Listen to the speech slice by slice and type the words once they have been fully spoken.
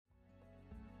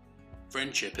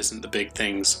Friendship isn't the big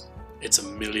things, it's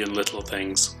a million little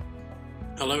things.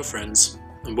 Hello friends,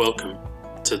 and welcome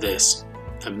to this,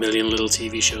 A Million Little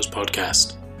TV Shows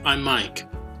podcast. I'm Mike,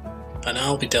 and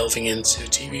I'll be delving into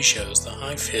TV shows that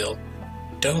I feel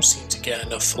don't seem to get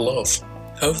enough love.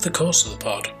 Over the course of the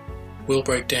pod, we'll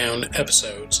break down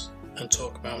episodes and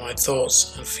talk about my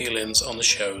thoughts and feelings on the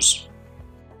shows.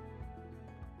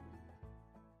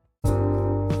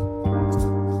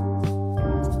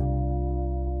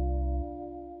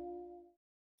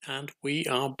 And we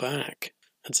are back.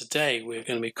 And today we're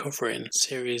going to be covering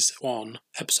Series 1,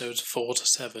 Episodes 4 to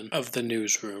 7 of The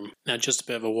Newsroom. Now, just a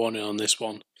bit of a warning on this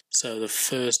one. So the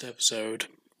first episode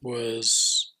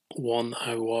was one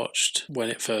I watched when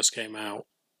it first came out,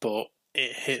 but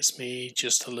it hits me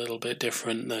just a little bit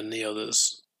different than the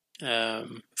others.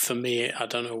 For me, I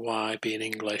don't know why, being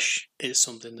English, it's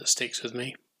something that sticks with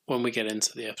me. When we get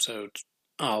into the episode,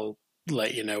 I'll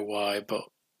let you know why, but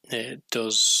it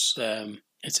does...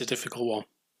 It's a difficult one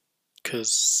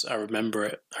because I remember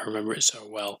it. I remember it so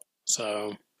well.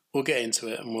 So we'll get into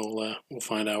it and we'll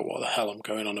find out what the hell I'm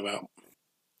going on about.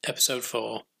 Episode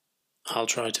 4, I'll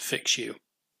Try to Fix You.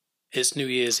 It's New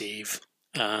Year's Eve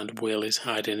and Will is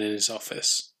hiding in his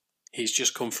office. He's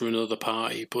just come from another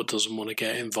party but doesn't want to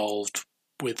get involved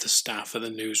with the staff at the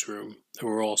newsroom who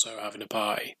are also having a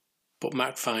party. But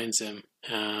Mac finds him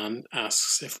and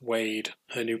asks if Wade,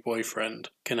 her new boyfriend,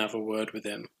 can have a word with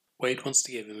him. Wade wants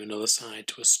to give him another side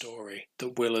to a story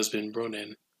that Will has been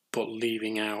running, but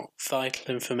leaving out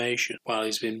vital information while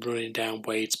he's been running down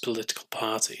Wade's political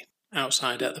party.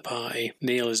 Outside at the party,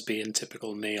 Neil is being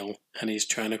typical Neil, and he's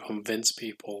trying to convince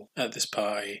people at this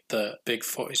party that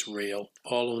Bigfoot is real,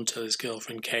 all until his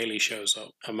girlfriend Kaylee shows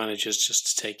up and manages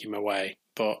just to take him away.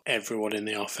 But everyone in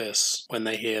the office, when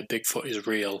they hear Bigfoot is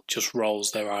real, just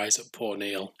rolls their eyes at poor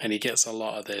Neil, and he gets a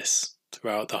lot of this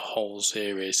throughout the whole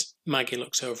series. Maggie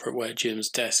looks over at where Jim's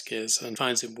desk is and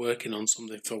finds him working on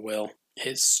something for Will.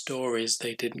 It's stories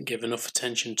they didn't give enough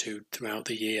attention to throughout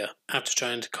the year. After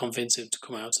trying to convince him to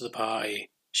come out to the party,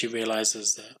 she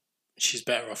realises that she's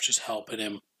better off just helping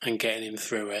him and getting him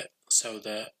through it so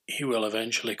that he will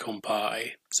eventually come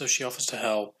party. So she offers to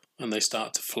help and they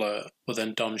start to flirt, but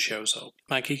then Don shows up.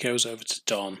 Maggie goes over to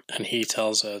Don and he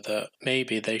tells her that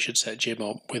maybe they should set Jim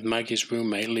up with Maggie's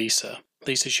roommate Lisa.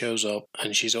 Lisa shows up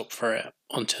and she's up for it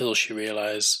until she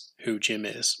realises who Jim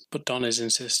is. But Don is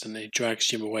insistent he drags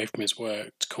Jim away from his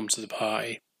work to come to the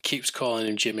party. Keeps calling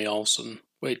him Jimmy Olsen,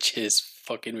 which is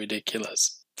fucking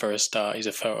ridiculous. For a start, he's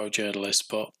a photojournalist,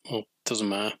 but well, doesn't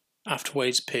matter. After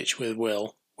Wade's pitch with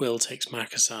Will takes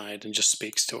Mac aside and just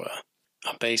speaks to her.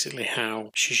 And basically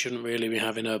how she shouldn't really be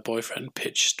having her boyfriend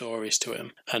pitch stories to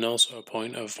him. And also a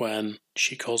point of when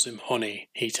she calls him honey,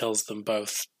 he tells them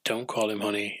both, don't call him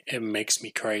honey, it makes me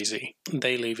crazy.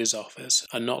 They leave his office,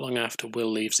 and not long after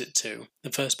Will leaves it too. The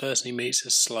first person he meets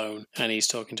is Sloane, and he's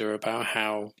talking to her about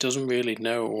how he doesn't really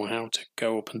know how to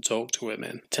go up and talk to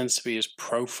women. It tends to be his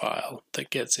profile that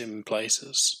gets him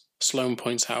places. Sloane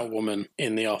points out a woman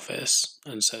in the office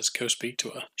and says, go speak to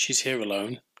her. She's here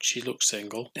alone. She looks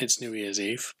single. It's New Year's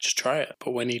Eve. Just try it.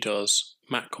 But when he does,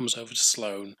 Matt comes over to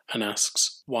Sloane and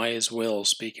asks, why is Will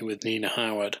speaking with Nina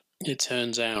Howard? It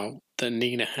turns out that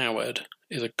Nina Howard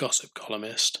is a gossip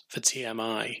columnist for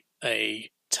TMI, a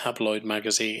tabloid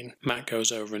magazine. Matt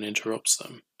goes over and interrupts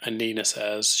them. And Nina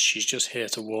says, she's just here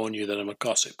to warn you that I'm a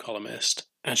gossip columnist.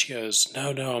 And she goes, no,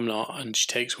 I'm not. And she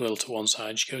takes Will to one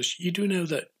side. She goes, you do know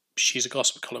that she's a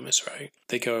gossip columnist, right?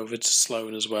 They go over to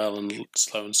Sloane as well, and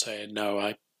Sloane saying, no,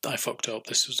 I fucked up,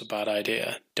 this was a bad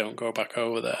idea, don't go back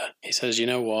over there. He says, you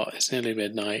know what, it's nearly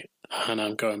midnight, and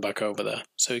I'm going back over there.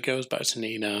 So he goes back to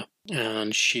Nina,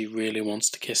 and she really wants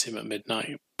to kiss him at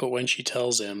midnight. But when she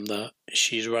tells him that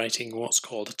she's writing what's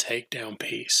called a takedown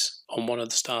piece on one of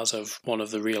the stars of one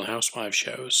of the Real Housewives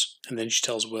shows, and then she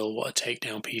tells Will what a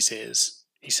takedown piece is,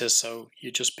 he says, so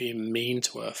you're just being mean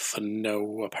to her for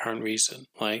no apparent reason.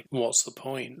 Like, what's the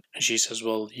point? And she says,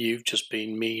 well, you've just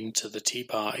been mean to the tea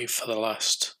party for the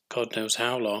last God knows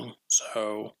how long.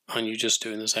 So, aren't you just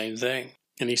doing the same thing?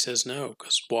 And he says, no,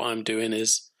 because what I'm doing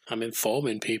is I'm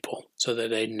informing people so that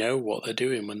they know what they're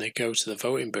doing when they go to the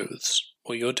voting booths.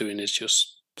 What you're doing is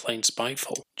just plain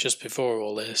spiteful. Just before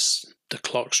all this, the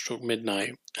clock struck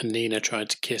midnight and Nina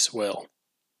tried to kiss Will,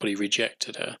 but he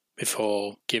rejected her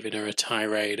before giving her a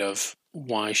tirade of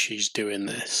why she's doing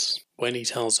this. When he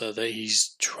tells her that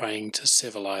he's trying to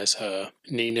civilize her,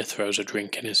 Nina throws a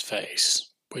drink in his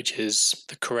face, which is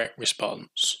the correct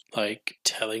response. Like,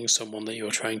 telling someone that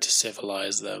you're trying to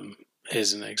civilize them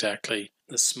isn't exactly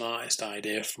the smartest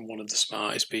idea from one of the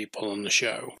smartest people on the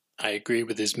show. I agree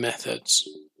with his methods,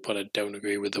 but I don't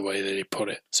agree with the way that he put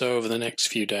it. So over the next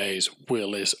few days,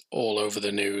 Will is all over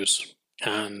the news,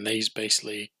 and he's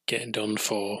basically getting done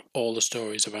for all the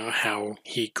stories about how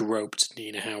he groped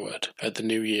Nina Howard at the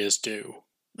New Year's do.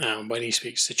 And when he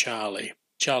speaks to Charlie,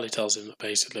 Charlie tells him that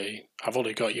basically, I've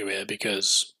only got you here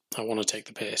because I want to take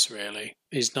the piss, really.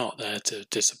 He's not there to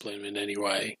discipline him in any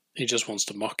way. He just wants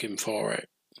to mock him for it,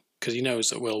 because he knows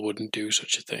that Will wouldn't do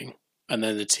such a thing. And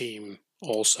then the team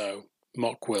also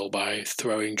mock Will by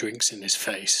throwing drinks in his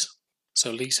face.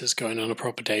 So Lisa's going on a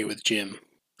proper date with Jim,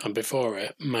 and before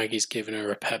it, Maggie's giving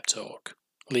her a pep talk.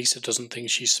 Lisa doesn't think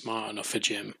she's smart enough for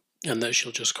Jim, and that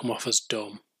she'll just come off as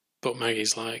dumb. But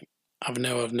Maggie's like, I've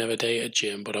never dated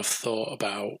Jim, but I've thought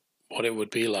about what it would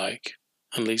be like.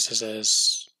 And Lisa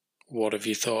says, what have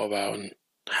you thought about and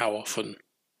how often?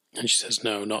 And she says,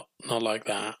 no, not like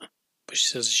that. But she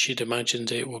says she'd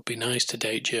imagined it would be nice to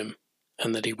date Jim,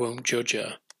 and that he won't judge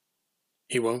her.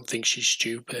 He won't think she's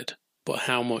stupid. But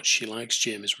how much she likes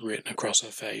Jim is written across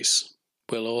her face.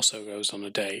 Will also goes on a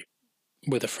date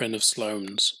with a friend of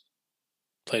Sloane's,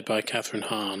 played by Catherine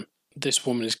Hahn. This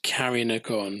woman is carrying a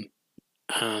gun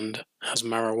and has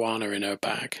marijuana in her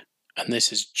bag. And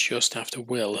this is just after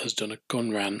Will has done a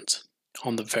gun rant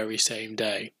on the very same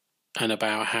day, and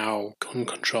about how gun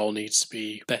control needs to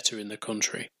be better in the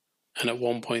country. And at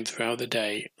one point throughout the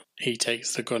day, he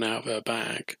takes the gun out of her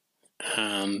bag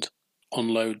and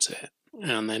unloads it,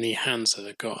 and then he hands her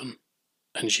the gun,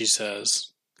 and she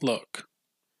says, look,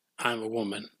 I'm a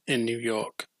woman in New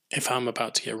York. If I'm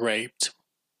about to get raped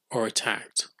or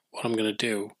attacked, what I'm going to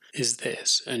do is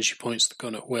this, and she points the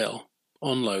gun at Will,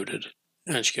 unloaded,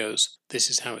 and she goes, this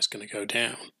is how it's going to go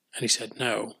down. And he said,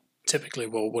 no. Typically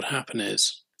what would happen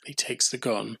is he takes the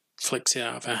gun, flicks it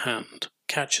out of her hand,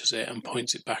 catches it and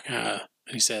points it back at her,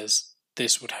 and he says,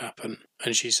 this would happen.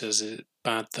 And she says, is it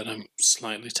bad that I'm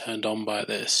slightly turned on by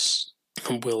this?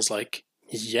 And Will's like,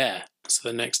 yeah. So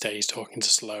the next day he's talking to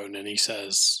Sloane, and he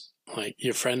says, like,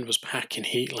 your friend was packing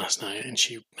heat last night,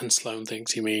 and Sloane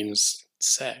thinks he means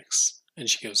sex. And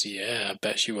she goes, yeah, I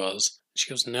bet she was. She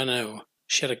goes, no,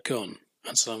 she had a gun.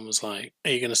 And Sloane was like,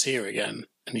 are you going to see her again?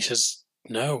 And he says,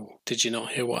 no, did you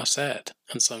not hear what I said?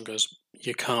 And Sloane goes,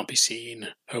 you can't be seen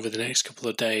over the next couple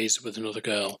of days with another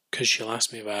girl, because she'll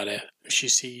ask me about it. If she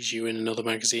sees you in another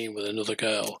magazine with another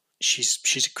girl, she's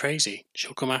crazy.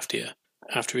 She'll come after you.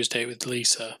 After his date with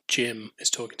Lisa, Jim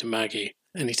is talking to Maggie,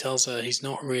 and he tells her he's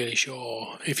not really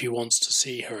sure if he wants to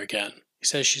see her again. He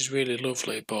says she's really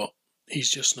lovely, but he's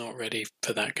just not ready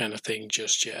for that kind of thing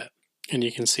just yet. And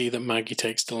you can see that Maggie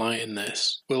takes delight in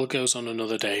this. Will goes on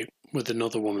another date with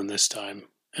another woman this time,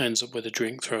 ends up with a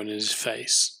drink thrown in his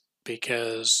face,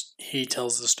 because he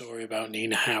tells the story about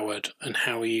Nina Howard and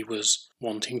how he was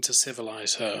wanting to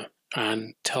civilize her,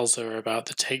 and tells her about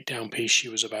the takedown piece she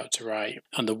was about to write,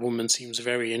 and the woman seems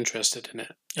very interested in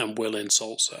it, and Will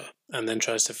insults her, and then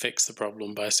tries to fix the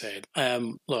problem by saying,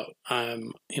 look,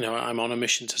 I'm on a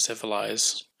mission to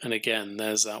civilize, and again,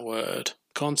 there's that word.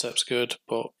 Concept's good,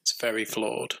 but it's very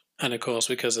flawed. And of course,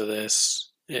 because of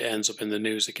this, it ends up in the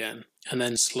news again. And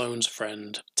then Sloane's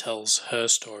friend tells her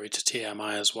story to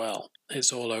TMI as well.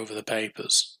 It's all over the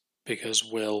papers, because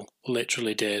Will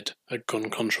literally did a gun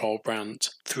control rant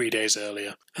 3 days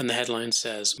earlier. And the headline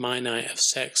says, my night of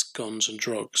sex, guns and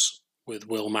drugs with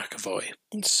Will McAvoy.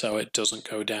 So it doesn't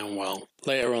go down well.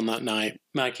 Later on that night,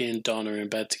 Maggie and Don are in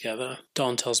bed together.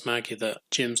 Don tells Maggie that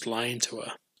Jim's lying to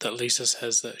her, that Lisa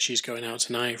says that she's going out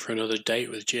tonight for another date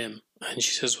with Jim. And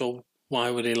she says, well, why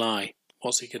would he lie?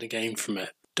 What's he going to gain from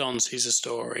it? Don sees a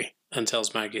story and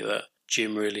tells Maggie that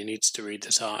Jim really needs to read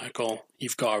this article.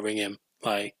 You've got to ring him.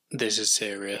 Like, this is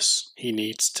serious. He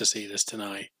needs to see this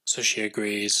tonight. So she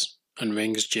agrees and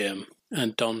rings Jim.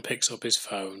 And Don picks up his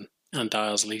phone and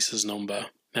dials Lisa's number.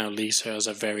 Now, Lisa has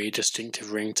a very distinctive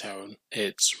ringtone.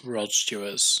 It's Rod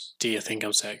Stewart's Do You Think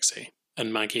I'm Sexy?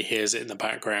 And Maggie hears it in the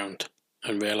background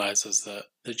and realises that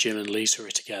Jim and Lisa are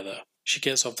together. She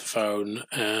gets off the phone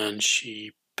and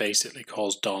she basically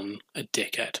calls Don a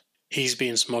dickhead. He's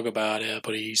being smug about it,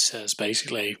 but he says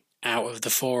basically, out of the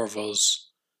four of us,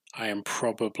 I am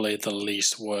probably the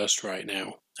least worst right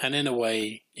now. And in a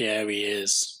way, yeah, he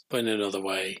is. But in another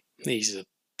way, he's the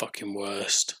fucking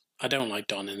worst. I don't like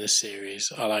Don in this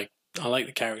series. I like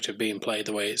the character being played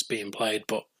the way it's being played,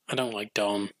 but I don't like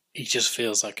Don. He just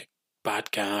feels like a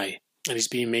bad guy. And he's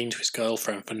being mean to his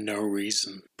girlfriend for no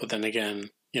reason. But then again,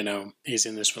 he's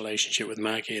in this relationship with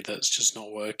Maggie that's just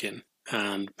not working.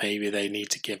 And maybe they need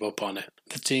to give up on it.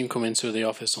 The team come into the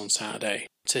office on Saturday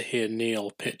to hear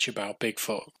Neil pitch about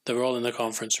Bigfoot. They're all in the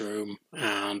conference room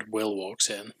and Will walks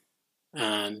in.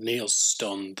 And Neil's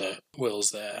stunned that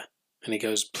Will's there. And he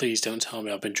goes, please don't tell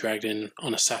me I've been dragged in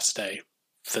on a Saturday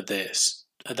for this.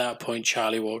 At that point,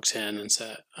 Charlie walks in and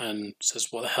says,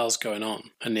 "What the hell's going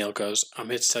on?" And Neil goes, "I'm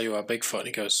here to tell you about Bigfoot." And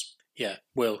he goes, "Yeah,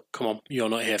 Will, come on, you're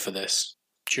not here for this."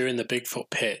 During the Bigfoot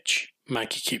pitch,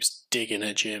 Maggie keeps digging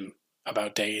at Jim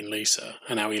about dating Lisa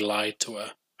and how he lied to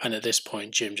her. And at this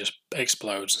point, Jim just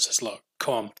explodes and says, "Look,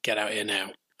 come on, get out here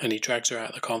now." And he drags her out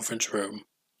of the conference room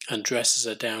and dresses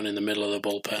her down in the middle of the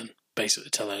bullpen,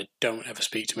 basically telling her, "Don't ever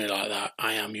speak to me like that.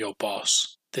 I am your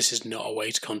boss. This is not a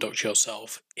way to conduct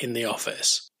yourself in the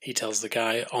office." He tells the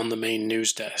guy on the main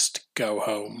news desk to go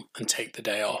home and take the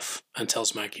day off, and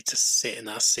tells Maggie to sit in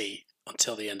that seat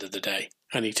until the end of the day.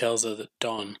 And he tells her that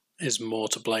Don is more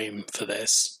to blame for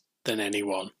this than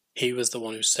anyone. He was the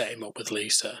one who set him up with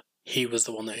Lisa. He was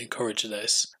the one that encouraged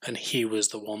this, and he was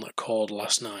the one that called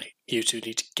last night. You two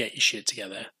need to get your shit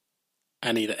together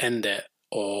and either end it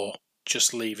or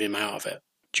just leave him out of it.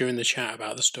 During the chat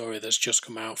about the story that's just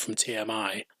come out from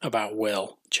TMI about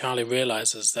Will, Charlie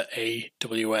realises that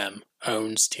AWM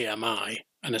owns TMI,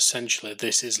 and essentially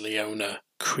this is Leona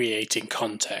creating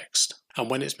context. And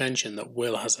when it's mentioned that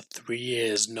Will has a 3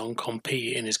 years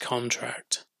non-compete in his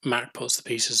contract, Mac puts the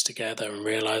pieces together and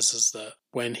realises that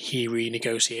when he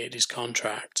renegotiated his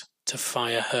contract to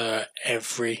fire her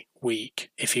every week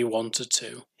if he wanted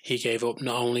to, he gave up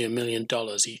not only $1 million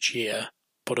each year,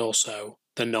 but also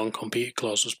the non-compete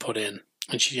clause was put in.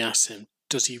 And she asks him,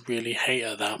 does he really hate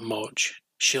her that much?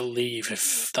 She'll leave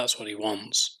if that's what he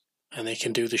wants, and they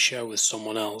can do the show with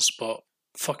someone else, but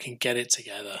fucking get it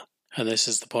together. And this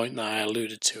is the point that I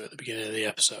alluded to at the beginning of the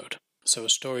episode. So a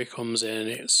story comes in,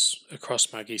 it's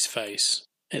across Maggie's face.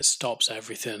 It stops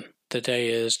everything. The day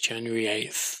is January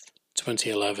 8th,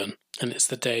 2011, and it's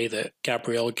the day that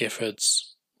Gabrielle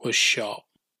Giffords was shot.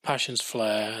 Passions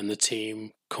flare and the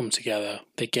team come together.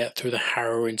 They get through the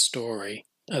harrowing story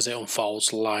as it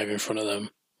unfolds live in front of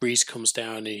them. Reese comes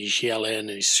down and he's yelling and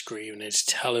he's screaming and he's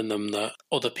telling them that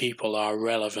other people are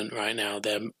relevant right now.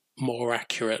 They're more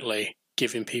accurately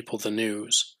giving people the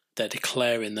news. They're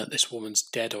declaring that this woman's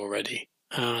dead already.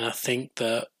 And I think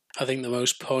the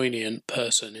most poignant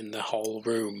person in the whole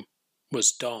room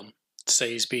was Don. To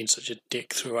say he's been such a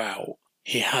dick throughout,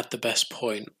 he had the best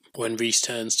point. When Reese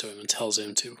turns to him and tells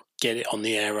him to get it on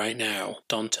the air right now,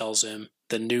 Don tells him,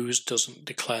 the news doesn't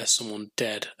declare someone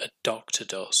dead, a doctor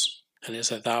does. And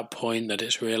it's at that point that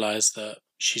it's realised that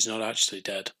she's not actually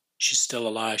dead. She's still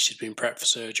alive, she's been prepped for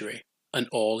surgery. And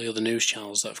all the other news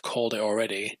channels that have called it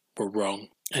already were wrong.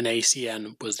 And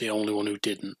ACN was the only one who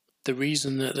didn't. The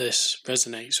reason that this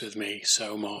resonates with me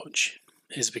so much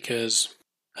is because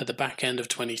at the back end of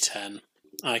 2010,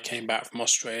 I came back from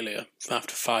Australia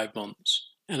after 5 months.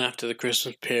 And after the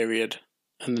Christmas period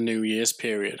and the New Year's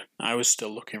period, I was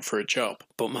still looking for a job,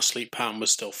 but my sleep pattern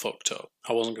was still fucked up.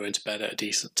 I wasn't going to bed at a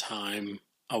decent time.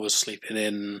 I was sleeping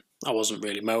in. I wasn't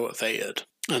really motivated.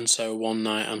 And so one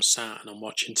night I'm sat and I'm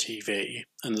watching TV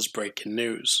and there's breaking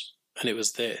news. And it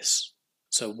was this.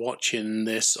 So watching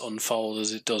this unfold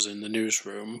as it does in the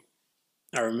newsroom,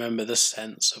 I remember the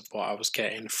sense of what I was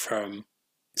getting from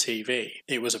TV.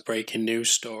 It was a breaking news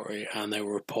story and they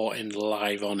were reporting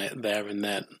live on it there and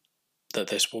then that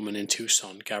this woman in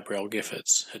Tucson, Gabrielle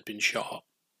Giffords, had been shot.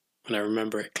 And I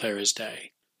remember it clear as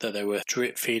day that they were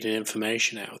drip feeding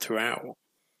information out throughout.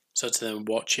 So to then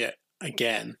watch it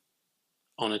again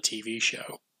on a TV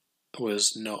show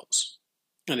was nuts.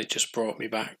 And it just brought me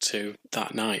back to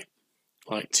that night,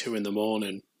 like 2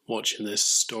 a.m, watching this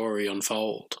story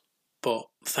unfold. But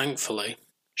thankfully,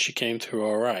 she came through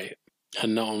all right.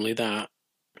 And not only that,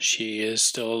 she is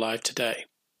still alive today.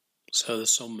 So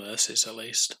there's some mercies at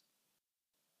least.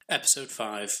 Episode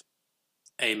 5.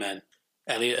 Amen.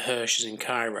 Elliot Hirsch is in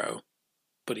Cairo,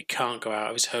 but he can't go out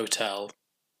of his hotel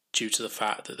due to the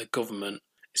fact that the government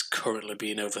is currently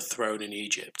being overthrown in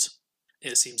Egypt.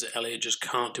 It seems that Elliot just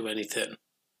can't do anything.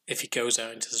 If he goes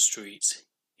out into the streets,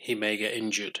 he may get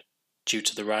injured due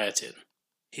to the rioting.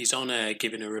 He's on air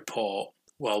giving a report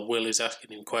while Will is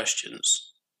asking him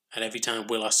questions. And every time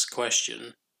Will asks a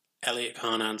question, Elliot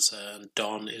can't answer, and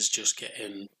Don is just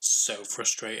getting so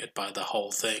frustrated by the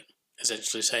whole thing.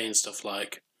 Essentially saying stuff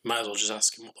like, might as well just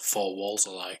ask him what the 4 walls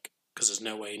are like, because there's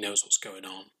no way he knows what's going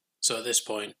on. So at this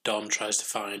point, Don tries to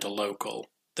find a local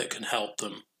that can help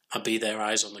them and be their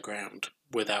eyes on the ground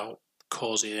without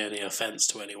causing any offence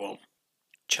to anyone.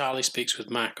 Charlie speaks with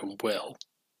Mac and Will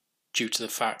due to the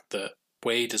fact that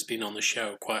Wade has been on the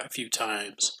show quite a few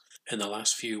times in the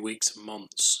last few weeks and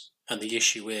months, and the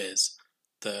issue is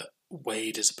that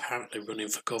Wade is apparently running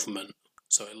for government,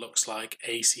 so it looks like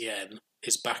ACN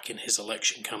is backing his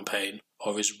election campaign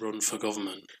or his run for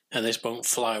government, and this won't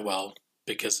fly well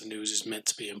because the news is meant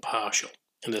to be impartial,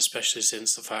 and especially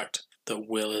since the fact that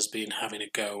Will has been having a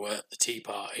go at the Tea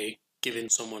Party, giving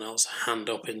someone else a hand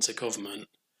up into government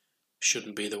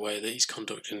shouldn't be the way that he's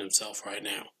conducting himself right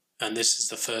now. And this is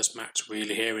the first Mac's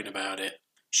really hearing about it.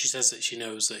 She says that she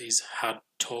knows that he's had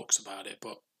talks about it,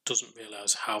 but doesn't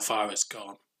realise how far it's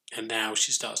gone. And now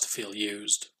she starts to feel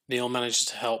used. Neil manages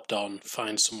to help Don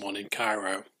find someone in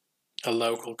Cairo, a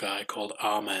local guy called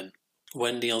Armen.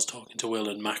 When Neil's talking to Will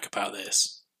and Mac about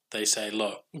this, they say,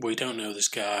 look, we don't know this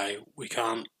guy, we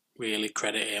can't really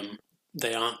credit him.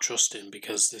 They aren't trusting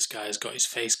because this guy's got his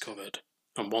face covered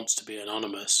and wants to be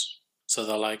anonymous. So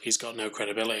they're like, he's got no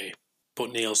credibility.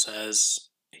 But Neil says,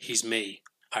 he's me.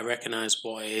 I recognise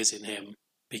what it is in him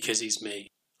because he's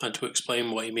me. And to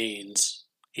explain what he means,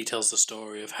 he tells the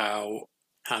story of how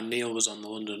Neil was on the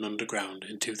London Underground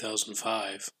in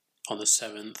 2005 on the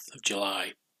 7th of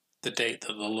July, the date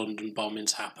that the London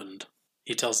bombings happened.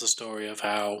 He tells the story of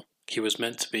how he was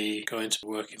meant to be going to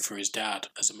working for his dad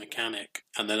as a mechanic,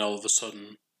 and then all of a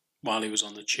sudden, while he was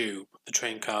on the tube, the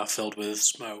train car filled with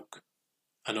smoke,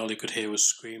 and all he could hear was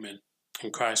screaming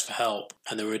and cries for help,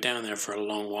 and they were down there for a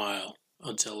long while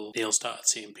until Neil started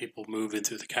seeing people moving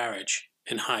through the carriage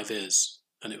in high vis,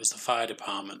 and it was the fire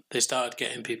department. They started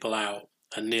getting people out,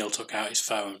 and Neil took out his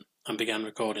phone and began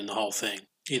recording the whole thing.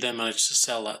 He then managed to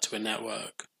sell that to a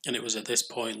network, and it was at this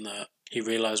point that he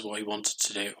realised what he wanted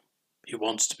to do. He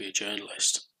wanted to be a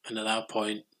journalist, and at that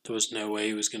point there was no way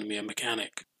he was going to be a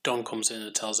mechanic. Don comes in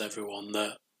and tells everyone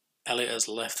that Elliot has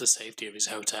left the safety of his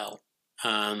hotel,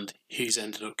 and he's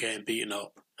ended up getting beaten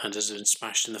up and has been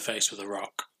smashed in the face with a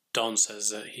rock. Don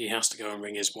says that he has to go and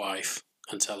ring his wife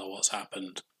and tell her what's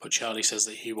happened, but Charlie says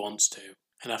that he wants to,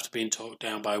 and after being talked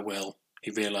down by Will,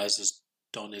 he realises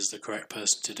Don is the correct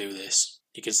person to do this.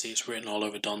 You can see it's written all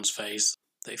over Don's face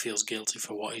that he feels guilty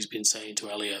for what he's been saying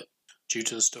to Elliot due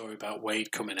to the story about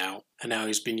Wade coming out, and now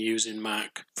he's been using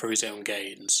Mac for his own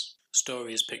gains. The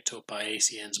story is picked up by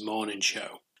ACN's morning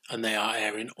show, and they are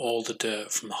airing all the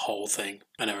dirt from the whole thing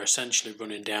and are essentially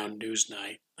running down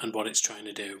Newsnight and what it's trying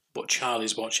to do. But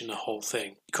Charlie's watching the whole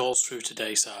thing. He calls through to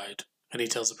Dayside and he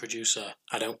tells the producer,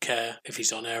 I don't care if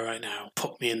he's on air right now,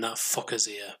 put me in that fucker's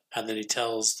ear. And then he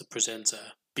tells the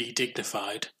presenter, be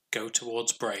dignified, go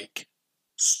towards break,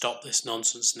 stop this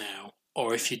nonsense now,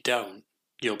 or if you don't,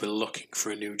 you'll be looking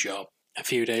for a new job. A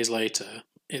few days later,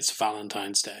 it's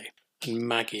Valentine's Day, and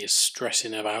Maggie is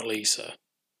stressing about Lisa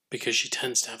because she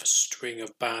tends to have a string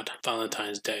of bad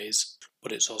Valentine's Days,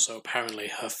 but it's also apparently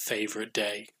her favourite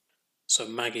day. So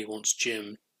Maggie wants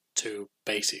Jim to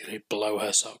basically blow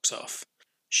her socks off.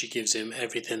 She gives him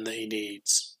everything that he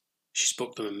needs. She's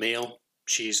booked them a meal,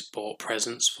 she's bought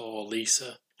presents for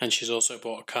Lisa, and she's also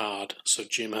bought a card, so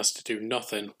Jim has to do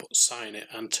nothing but sign it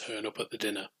and turn up at the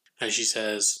dinner. And she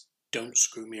says, don't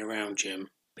screw me around, Jim,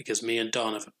 because me and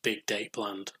Don have a big date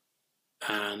planned.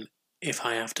 And if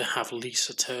I have to have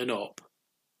Lisa turn up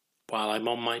while I'm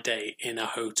on my date in a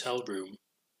hotel room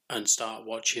and start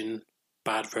watching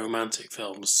bad romantic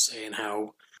films saying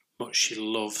how much she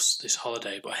loves this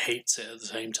holiday but hates it at the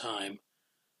same time,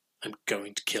 I'm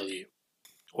going to kill you.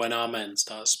 When our men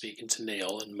start speaking to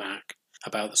Neil and Mac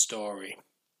about the story,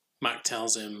 Mac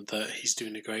tells him that he's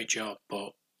doing a great job,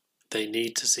 but they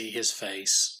need to see his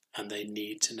face and they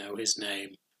need to know his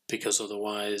name, because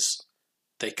otherwise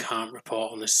they can't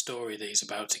report on this story that he's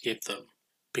about to give them,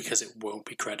 because it won't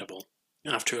be credible.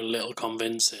 After a little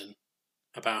convincing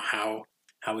about how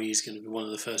he's going to be one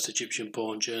of the first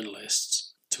Egyptian-born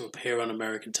journalists to appear on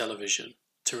American television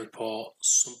to report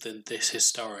something this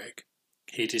historic,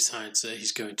 he decides that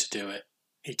he's going to do it.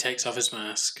 He takes off his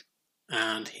mask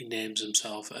and he names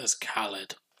himself as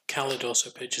Khaled. Khaled also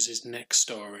pitches his next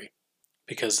story,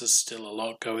 because there's still a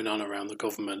lot going on around the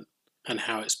government and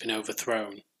how it's been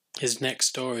overthrown. His next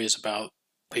story is about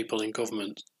people in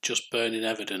government just burning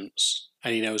evidence,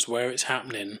 and he knows where it's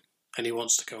happening, and he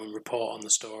wants to go and report on the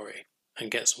story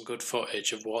and get some good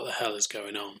footage of what the hell is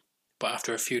going on. But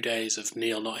after a few days of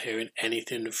Neil not hearing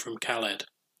anything from Khaled,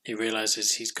 he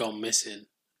realises he's gone missing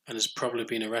and has probably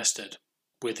been arrested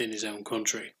within his own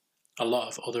country. A lot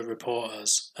of other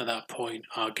reporters at that point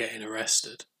are getting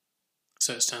arrested.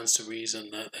 So it stands to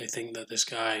reason that they think that this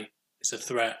guy is a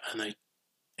threat, and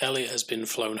Elliot has been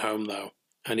flown home though,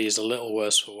 and he is a little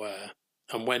worse for wear.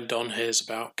 And when Don hears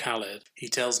about Khaled, he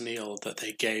tells Neil that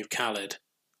they gave Khaled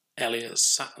Elliot's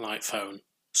satellite phone,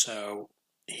 so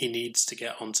he needs to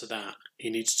get onto that. He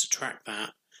needs to track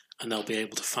that, and they'll be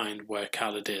able to find where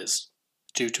Khaled is.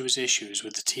 Due to his issues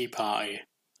with the Tea Party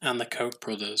and the Koch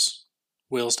brothers,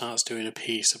 Will starts doing a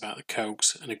piece about the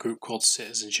Kochs and a group called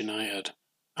Citizens United,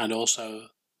 and also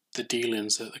the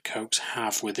dealings that the Kochs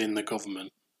have within the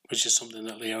government, which is something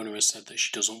that Leona has said that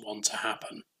she doesn't want to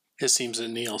happen. It seems that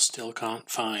Neil still can't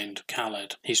find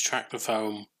Khaled. He's tracked the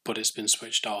phone, but it's been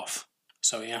switched off.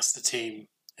 So he asks the team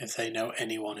if they know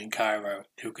anyone in Cairo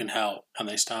who can help, and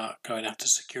they start going after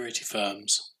security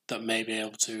firms that may be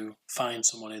able to find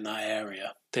someone in that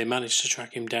area. They manage to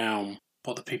track him down,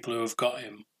 but the people who have got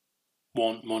him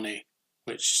want money,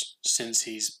 which, since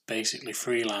he's basically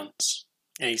freelance,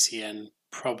 ACN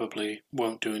probably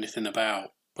won't do anything about,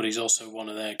 but he's also one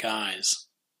of their guys.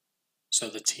 So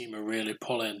the team are really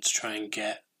pulling to try and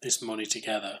get this money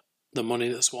together. The money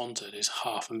that's wanted is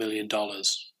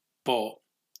 $500,000, but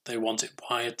they want it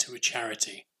wired to a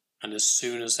charity, and as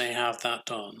soon as they have that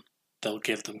done, they'll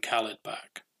give them Khaled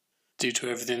back. Due to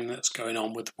everything that's going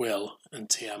on with Will and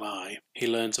TMI, he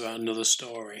learns about another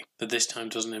story that this time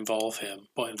doesn't involve him,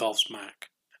 but involves Mac.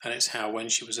 And it's how when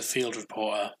she was a field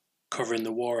reporter covering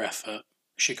the war effort,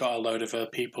 she got a load of her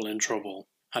people in trouble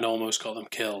and almost got them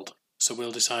killed. So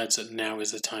Will decides that now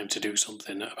is the time to do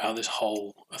something about this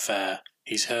whole affair.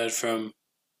 He's heard from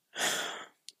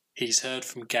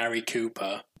Gary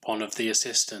Cooper, one of the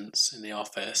assistants in the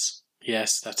office.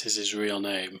 Yes, that is his real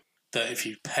name. That if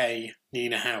you pay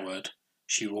Nina Howard,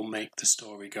 she will make the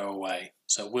story go away.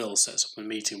 So Will sets up a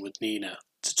meeting with Nina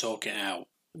to talk it out.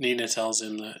 Nina tells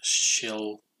him that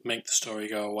she'll make the story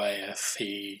go away if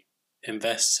he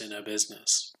invests in her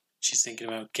business. She's thinking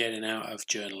about getting out of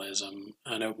journalism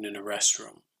and opening a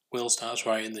restaurant. Will starts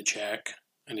writing the check,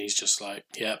 and he's just like,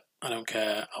 yep, I don't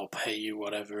care, I'll pay you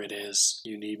whatever it is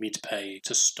you need me to pay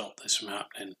to stop this from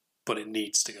happening, but it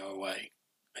needs to go away,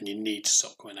 and you need to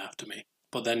stop going after me.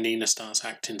 But then Nina starts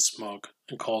acting smug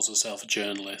and calls herself a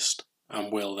journalist,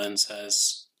 and Will then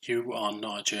says, you are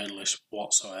not a journalist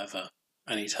whatsoever.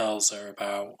 And he tells her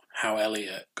about how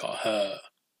Elliot got hurt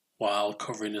while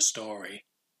covering a story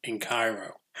in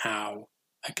Cairo, how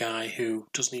a guy who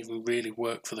doesn't even really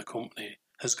work for the company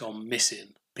has gone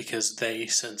missing because they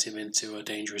sent him into a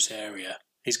dangerous area.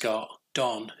 He's got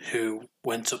Don who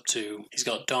went up to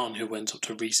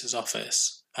Reese's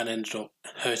office and ended up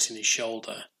hurting his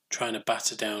shoulder trying to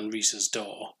batter down Reese's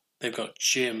door. They've got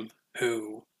Jim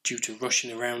who, due to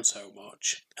rushing around so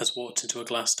much, has walked into a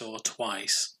glass door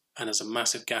twice and has a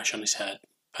massive gash on his head.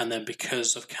 And then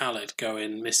because of Khaled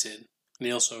going missing,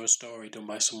 Neil saw a story done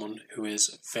by someone who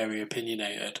is very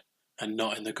opinionated and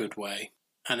not in the good way,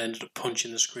 and ended up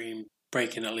punching the screen,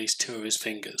 breaking at least 2 of his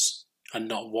fingers, and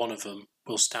not one of them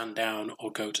will stand down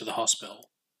or go to the hospital.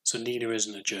 So Nina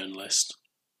isn't a journalist.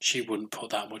 She wouldn't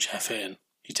put that much effort in.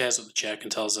 He tears up the check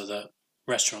and tells her that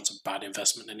restaurants are a bad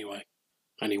investment anyway.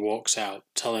 And he walks out,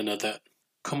 telling her that,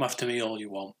 come after me all you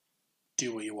want.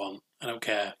 Do what you want. I don't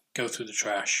care. Go through the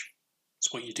trash.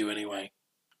 It's what you do anyway.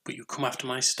 But you come after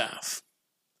my staff,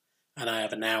 and I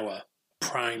have an hour,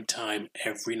 prime time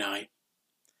every night,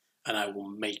 and I will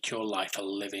make your life a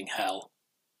living hell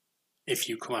if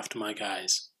you come after my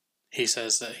guys. He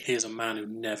says that he is a man who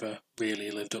never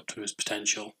really lived up to his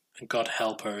potential, and God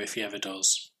help her if he ever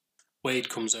does. Wade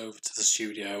comes over to the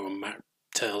studio and Mac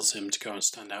tells him to go and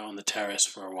stand out on the terrace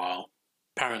for a while.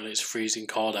 Apparently it's freezing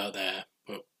cold out there,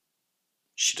 but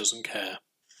she doesn't care.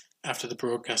 After the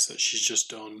broadcast that she's just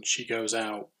done, she goes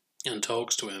out and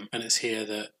talks to him, and it's here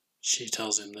that she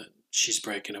tells him that she's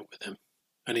breaking up with him.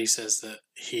 And he says that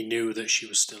he knew that she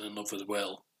was still in love with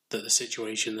Will, that the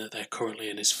situation that they're currently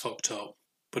in is fucked up,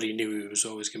 but he knew he was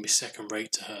always going to be second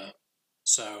rate to her.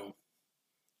 So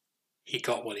he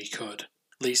got what he could.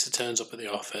 Lisa turns up at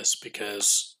the office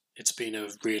because it's been a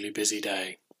really busy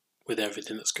day with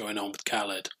everything that's going on with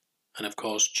Khaled. And of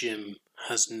course Jim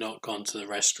has not gone to the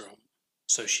restaurant.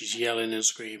 So she's yelling and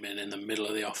screaming in the middle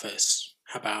of the office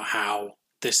about how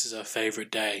this is her favourite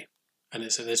day. And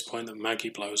it's at this point that Maggie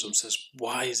blows up and says,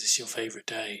 why is this your favourite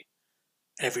day?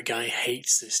 Every guy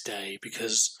hates this day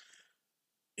because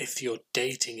if you're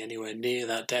dating anywhere near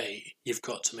that day, you've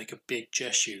got to make a big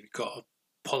gesture. You've got to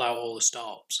pull out all the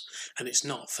stops. And it's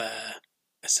not fair.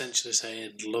 Essentially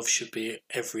saying love should be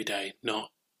every day,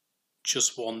 not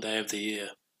just one day of the year.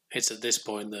 It's at this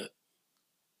point that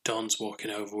Don's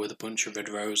walking over with a bunch of red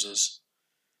roses,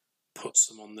 puts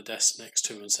them on the desk next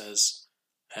to him and says,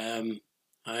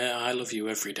 I love you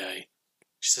every day.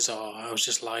 She says, oh, I was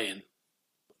just lying.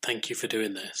 Thank you for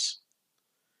doing this.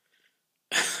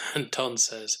 And Don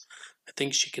says, I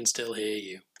think she can still hear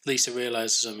you. Lisa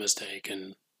realises her mistake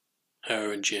and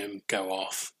her and Jim go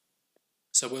off.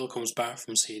 So Will comes back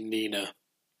from seeing Nina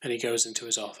and he goes into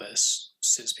his office,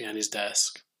 sits behind his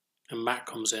desk, and Matt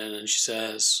comes in and she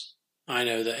says, I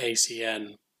know that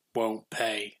ACN won't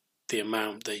pay the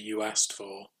amount that you asked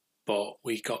for, but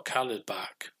we got Khaled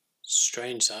back.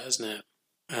 Strange that, isn't it?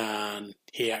 And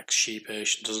he acts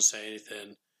sheepish and doesn't say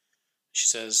anything. She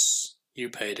says, you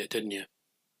paid it, didn't you?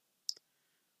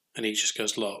 And he just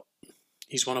goes, look,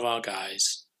 he's one of our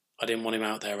guys. I didn't want him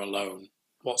out there alone.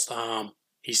 What's the harm?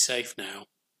 He's safe now,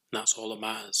 and that's all that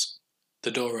matters.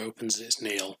 The door opens and it's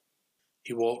Neil.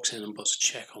 He walks in and puts a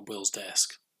check on Will's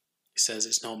desk. He says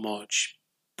it's not much,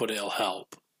 but it'll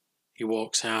help. He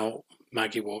walks out,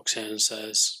 Maggie walks in and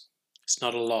says, it's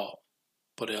not a lot,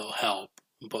 but it'll help,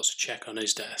 and puts a check on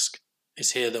his desk.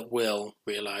 It's here that Will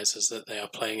realises that they are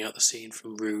playing out the scene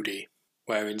from Rudy,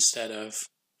 where instead of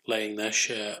laying their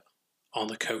shirt on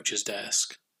the coach's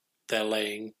desk, they're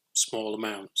laying small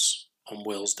amounts on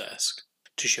Will's desk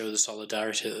to show the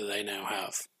solidarity that they now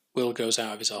have. Will goes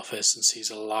out of his office and sees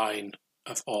a line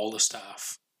of all the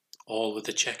staff, all with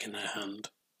the check in their hand.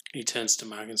 He turns to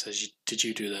Mag and says, did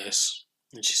you do this?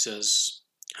 And she says,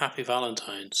 Happy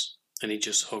Valentine's. And he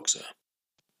just hugs her.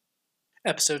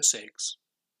 Episode 6.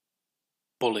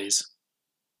 Bullies.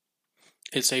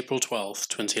 It's April 12th,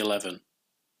 2011.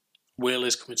 Will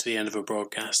is coming to the end of a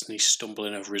broadcast and he's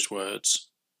stumbling over his words.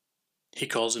 He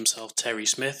calls himself Terry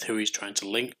Smith, who he's trying to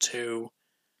link to.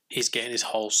 He's getting his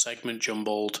whole segment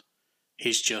jumbled.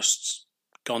 He's just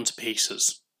gone to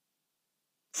pieces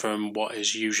from what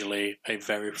is usually a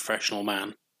very professional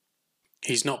man.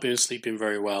 He's not been sleeping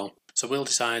very well, so Will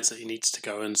decides that he needs to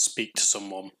go and speak to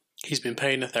someone. He's been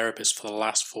paying a therapist for the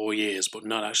last 4 years, but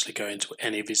not actually going to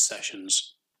any of his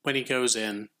sessions. When he goes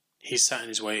in, he's sat in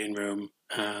his waiting room,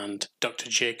 and Dr.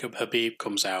 Jacob Habib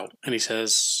comes out, and he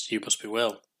says, you must be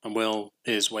Will. And Will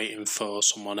is waiting for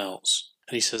someone else.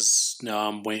 And he says, no,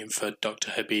 I'm waiting for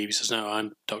Dr. Habib. He says, no,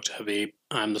 I'm Dr. Habib.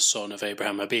 I'm the son of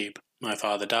Abraham Habib. My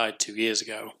father died 2 years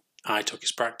ago. I took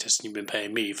his practice and you've been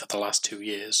paying me for the last 2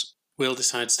 years. Will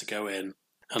decides to go in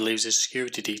and leaves his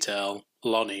security detail,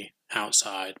 Lonnie,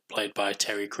 outside, played by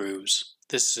Terry Crews.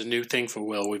 This is a new thing for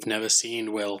Will. We've never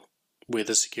seen Will with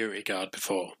a security guard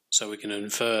before, so we can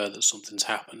infer that something's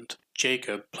happened.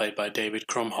 Jacob, played by David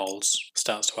Krumholtz,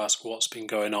 starts to ask what's been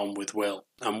going on with Will.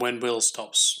 And when Will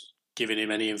stops giving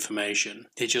him any information,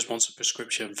 he just wants a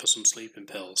prescription for some sleeping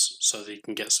pills so that he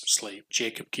can get some sleep.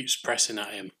 Jacob keeps pressing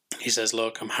at him. He says,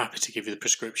 look, I'm happy to give you the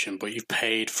prescription, but you've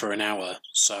paid for an hour,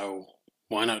 so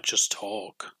why not just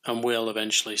talk? And Will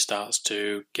eventually starts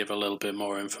to give a little bit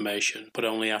more information, but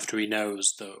only after he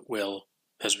knows that Will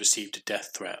has received a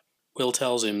death threat. Will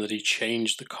tells him that he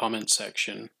changed the comment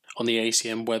section on the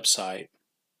ACM website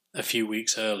a few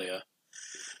weeks earlier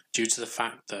due to the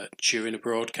fact that during a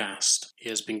broadcast he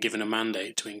has been given a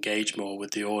mandate to engage more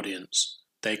with the audience.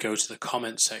 They go to the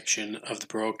comment section of the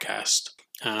broadcast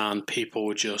and people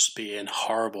were just being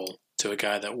horrible to a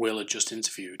guy that Will had just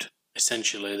interviewed.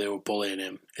 Essentially, they were bullying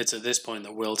him. It's at this point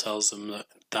that Will tells them that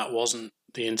that wasn't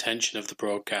the intention of the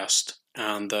broadcast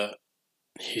and that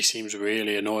he seems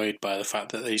really annoyed by the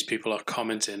fact that these people are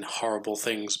commenting horrible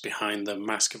things behind the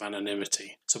mask of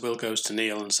anonymity. So Will goes to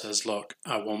Neil and says, look,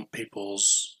 I want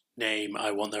people's name,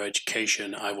 I want their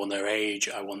education, I want their age,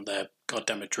 I want their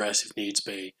goddamn address if needs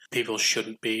be. People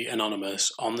shouldn't be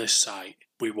anonymous on this site.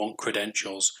 We want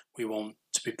credentials. We want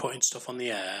to be putting stuff on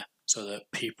the air so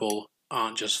that people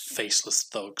aren't just faceless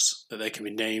thugs, that they can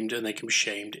be named and they can be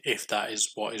shamed if that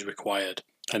is what is required.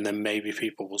 And then maybe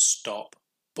people will stop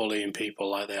bullying people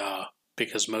like they are,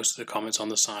 because most of the comments on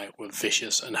the site were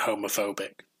vicious and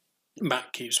homophobic.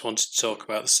 Matt keeps wanting to talk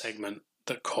about the segment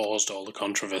that caused all the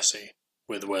controversy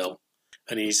with Will,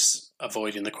 and he's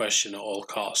avoiding the question at all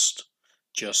cost,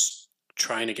 just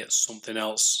trying to get something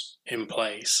else in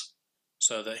place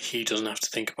so that he doesn't have to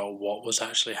think about what was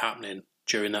actually happening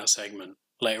during that segment.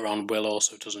 Later on, Will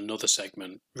also does another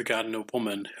segment regarding a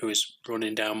woman who is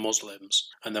running down Muslims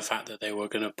and the fact that they were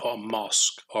going to put a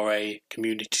mosque or a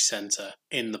community centre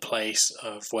in the place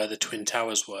of where the Twin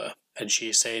Towers were. And she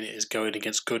is saying it is going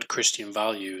against good Christian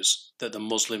values, that the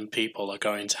Muslim people are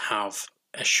going to have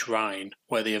a shrine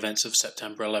where the events of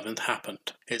September 11th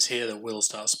happened. It's here that Will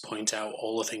starts to point out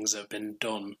all the things that have been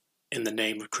done in the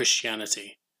name of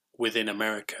Christianity within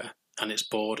America and its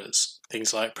borders.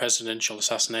 Things like presidential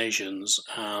assassinations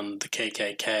and the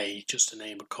KKK, just to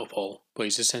name a couple. But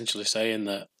he's essentially saying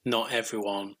that not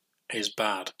everyone is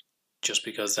bad just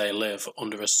because they live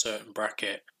under a certain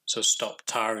bracket. So stop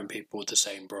tarring people with the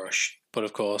same brush. But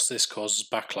of course, this causes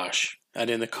backlash. And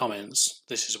in the comments,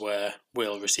 this is where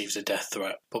Will receives a death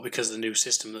threat. But because of the new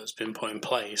system that's been put in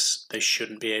place, they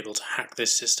shouldn't be able to hack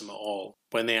this system at all.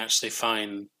 When they actually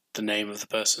find the name of the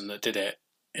person that did it,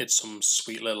 it's some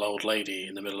sweet little old lady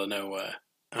in the middle of nowhere.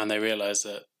 And they realise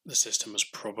that the system has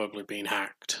probably been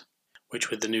hacked, which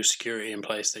with the new security in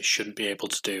place, they shouldn't be able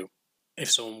to do. If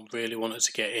someone really wanted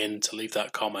to get in to leave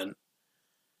that comment,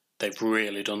 they've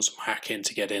really done some hacking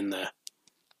to get in there.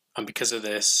 And because of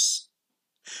this,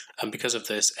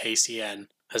 ACN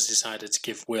has decided to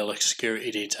give Will a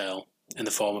security detail in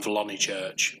the form of Lonnie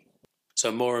Church.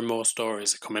 So more and more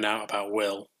stories are coming out about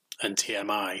Will and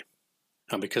TMI,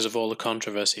 and because of all the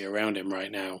controversy around him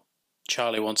right now,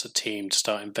 Charlie wants a team to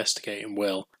start investigating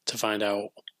Will to find out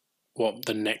what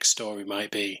the next story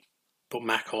might be. But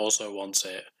Mac also wants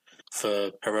it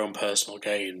for her own personal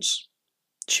gains.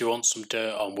 She wants some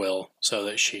dirt on Will so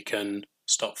that she can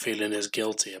stop feeling as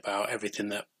guilty about everything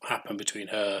that happened between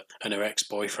her and her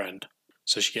ex-boyfriend.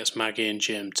 So she gets Maggie and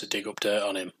Jim to dig up dirt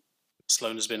on him.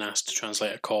 Sloane has been asked to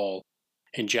translate a call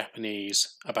in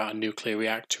Japanese about a nuclear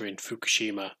reactor in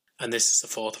Fukushima, and this is the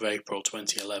 4th of April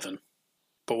 2011.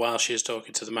 But while she is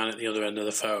talking to the man at the other end of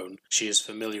the phone, she is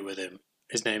familiar with him.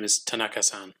 His name is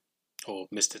Tanaka-san, or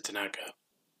Mr. Tanaka.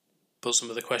 But some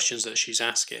of the questions that she's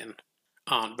asking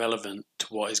aren't relevant to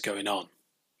what is going on.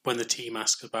 When the team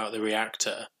asks about the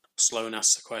reactor, Sloane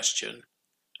asks a question,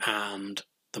 and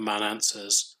the man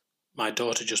answers, "My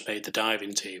daughter just made the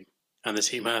diving team." And the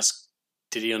team asks,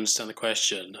 "Did he understand the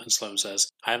question?" And Sloane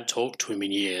says, "I haven't talked to him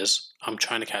in years. I'm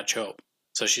trying to catch up."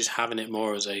 So she's having it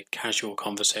more as a casual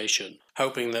conversation,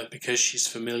 hoping that because she's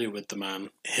familiar with the man,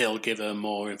 he'll give her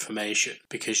more information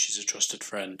because she's a trusted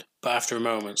friend. But after a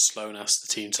moment, Sloane asks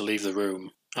the team to leave the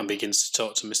room and begins to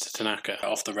talk to Mr. Tanaka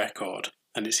off the record.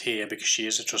 And it's here, because she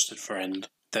is a trusted friend,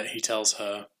 that he tells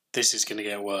her, this is going to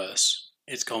get worse.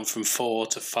 It's gone from 4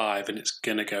 to 5 and it's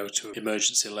going to go to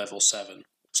emergency level 7.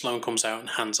 Sloane comes out and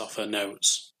hands off her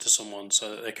notes to someone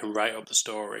so that they can write up the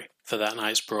story for that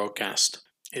night's broadcast.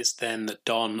 It's then that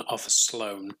Don offers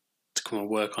Sloane to come and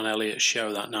work on Elliot's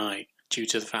show that night due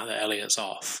to the fact that Elliot's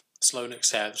off. Sloane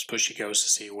accepts, but she goes to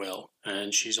see Will,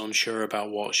 and she's unsure about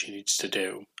what she needs to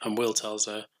do. And Will tells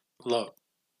her, "Look,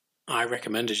 I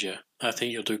recommended you. I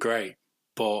think you'll do great.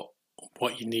 But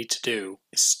what you need to do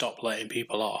is stop letting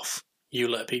people off. You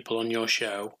let people on your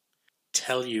show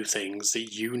tell you things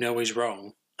that you know is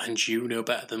wrong, and you know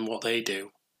better than what they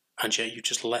do. And yet you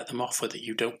just let them off with it.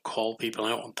 You don't call people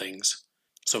out on things.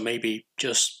 So maybe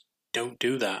just don't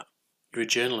do that. You're a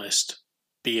journalist.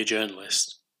 Be a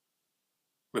journalist.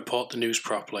 Report the news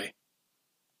properly.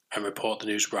 And report the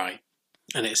news right."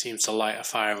 And it seems to light a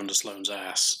fire under Sloane's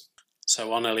ass.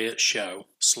 So on Elliot's show,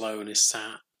 Sloane is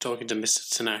sat talking to Mr.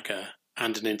 Tanaka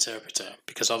and an interpreter,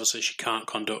 because obviously she can't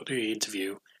conduct the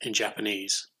interview in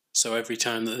Japanese. So every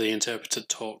time that the interpreter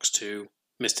talks to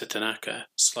Mr. Tanaka,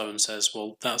 Sloane says,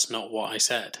 "Well, that's not what I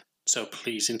said. So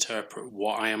please interpret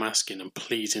what I am asking, and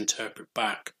please interpret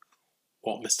back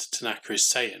what Mr. Tanaka is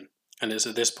saying." And it's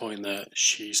at this point that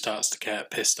she starts to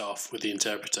get pissed off with the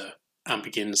interpreter and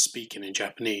begins speaking in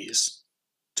Japanese,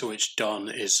 to which Don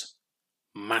is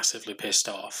massively pissed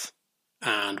off.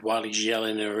 And while he's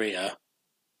yelling in her ear,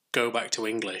 go back to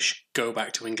English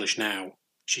now,"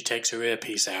 she takes her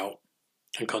earpiece out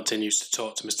and continues to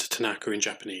talk to Mr. Tanaka in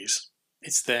Japanese.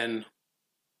 It's then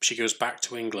she goes back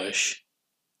to English,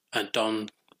 and Don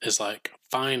is like,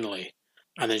 "Finally."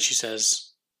 And then she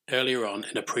says, "Earlier on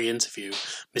in a pre-interview,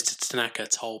 Mr. Tanaka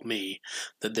told me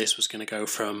that this was going to go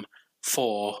from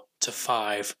 4 to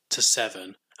 5 to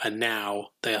 7, and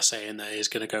now they are saying that it's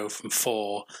going to go from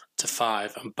 4 to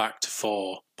 5 and back to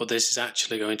 4. But this is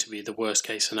actually going to be the worst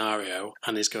case scenario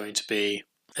and is going to be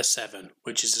a 7,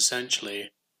 which is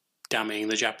essentially damning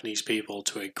the Japanese people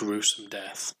to a gruesome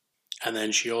death." And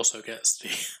then she also gets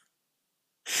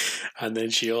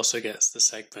the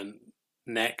segment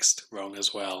next wrong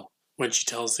as well, when she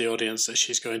tells the audience that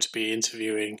she's going to be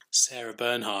interviewing Sarah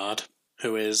Bernhard,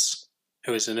 who is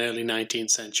an early 19th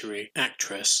century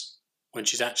actress, when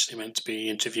she's actually meant to be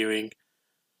interviewing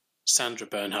Sandra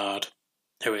Bernhard,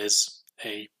 who is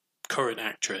a current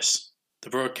actress.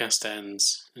 The broadcast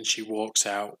ends and she walks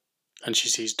out and she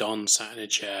sees Don sat in a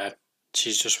chair.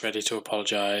 She's just ready to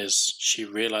apologise. She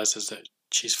realises that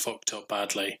she's fucked up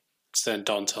badly. So then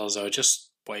Don tells her,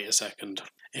 "Just wait a second.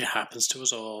 It happens to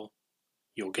us all.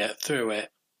 You'll get through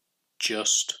it.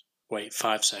 Just wait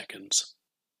 5 seconds."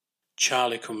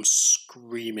 Charlie comes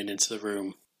screaming into the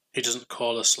room. He doesn't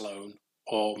call her Sloane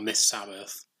or Miss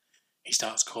Sabbath. He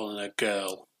starts calling her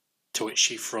girl, to which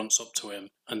she fronts up to him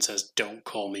and says, "Don't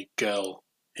call me girl."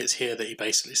 It's here that he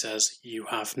basically says, "You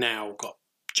have now got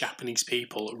Japanese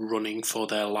people running for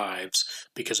their lives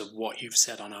because of what you've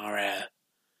said on our air.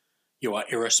 You are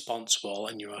irresponsible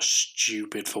and you are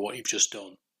stupid for what you've just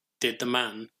done. Did the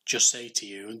man just say to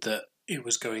you that it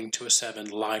was going to a 7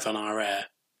 live on our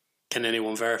air? Can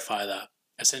anyone verify that?"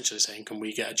 Essentially saying, can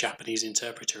we get a Japanese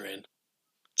interpreter in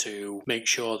to make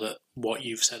sure that what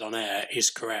you've said on air is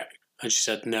correct? And she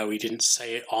said, "No, he didn't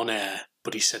say it on air,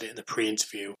 but he said it in the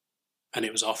pre-interview, and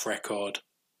it was off record."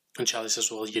 And Charlie says,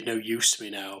 "Well, you're no use to me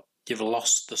now. You've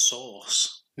lost the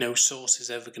source. no source is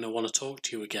ever going to want to talk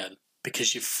to you again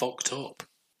because you've fucked up.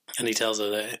 And he tells her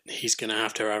that he's going to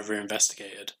have her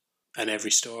investigated. And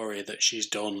every story that she's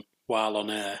done while on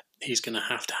air, he's going to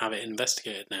have it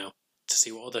investigated now to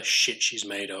see what other shit she's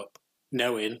made up,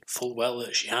 knowing full well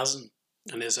that she hasn't.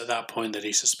 And it's at that point that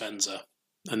he suspends her.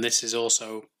 And this is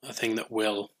also a thing that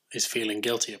Will is feeling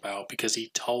guilty about because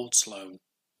he told Sloane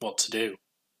what to do.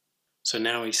 So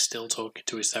now he's still talking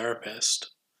to his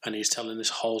therapist and he's telling this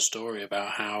whole story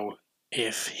about how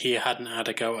if he hadn't had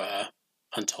a go at her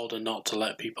and told her not to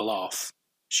let people off,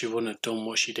 she wouldn't have done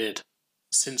what she did.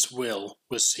 Since Will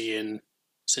was seeing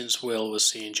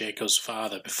Jacob's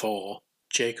father before,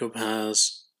 Jacob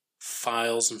has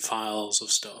files and files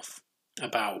of stuff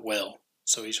about Will.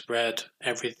 So he's read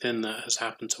everything that has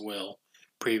happened to Will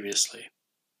previously.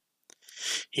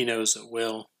 He knows that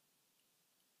Will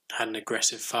had an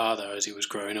aggressive father as he was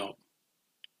growing up.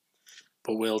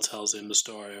 But Will tells him the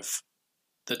story of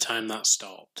the time that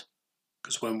stopped.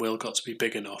 Because when Will got to be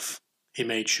big enough, he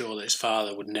made sure that his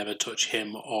father would never touch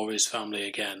him or his family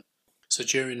again. So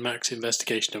during Mac's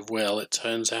investigation of Will, it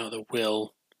turns out that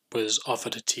Will was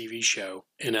offered a TV show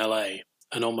in LA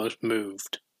and almost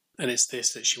moved. And it's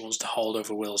this that she wants to hold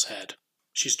over Will's head.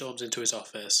 She storms into his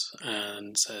office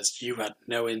and says, "You had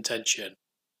no intention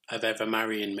of ever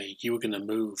marrying me. You were going to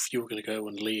move. You were going to go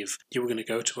and leave. You were going to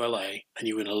go to LA and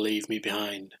you were going to leave me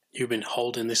behind. You've been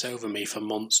holding this over me for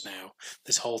months now,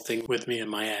 this whole thing with me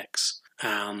and my ex,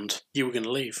 and you were going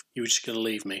to leave. You were just going to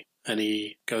leave me." And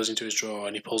he goes into his drawer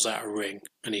and he pulls out a ring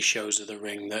and he shows her the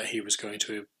ring that he was going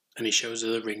to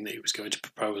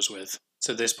propose with. It's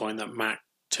at this point that Mac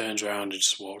turns around and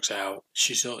just walks out.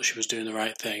 She thought she was doing the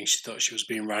right thing. She thought she was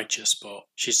being righteous, but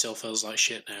she still feels like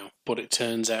shit now. But it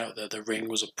turns out that the ring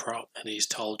was a prop, and he's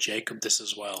told Jacob this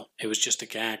as well. It was just a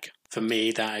gag. For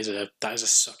me, that is a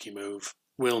sucky move.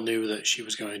 Will knew that she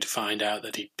was going to find out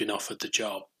that he'd been offered the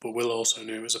job, but Will also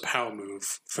knew it was a power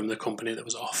move from the company that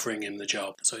was offering him the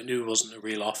job, so he knew it wasn't a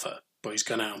real offer. But he's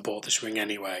gone out and bought this ring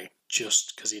anyway,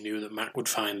 just because he knew that Mac would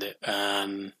find it,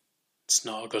 and it's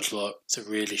not a good look. It's a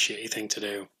really shitty thing to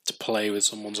do, to play with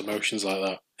someone's emotions like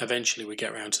that. Eventually we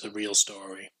get round to the real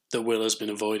story that Will has been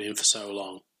avoiding for so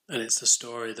long. And it's the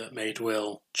story that made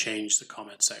Will change the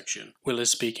comment section. Will is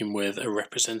speaking with a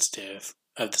representative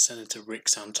of the Senator Rick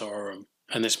Santorum.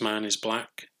 And this man is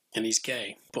black and he's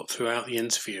gay. But throughout the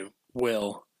interview,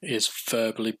 Will is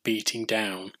verbally beating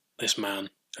down this man,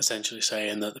 essentially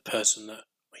saying that the person that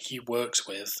he works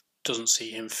with doesn't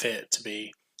see him fit to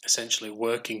be essentially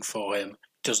working for him,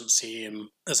 doesn't see him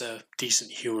as a decent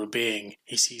human being.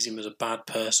 He sees him as a bad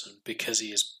person because he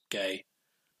is gay.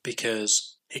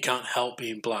 Because he can't help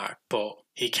being black, but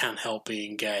he can help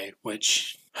being gay,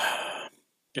 which,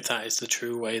 if that is the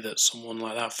true way that someone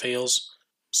like that feels,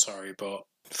 sorry, but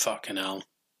fucking hell,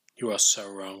 you are so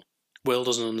wrong. Will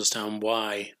doesn't understand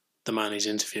why the man he's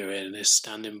interviewing is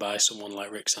standing by someone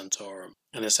like Rick Santorum.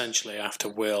 And essentially, after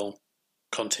Will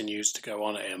continues to go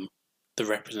on at him, the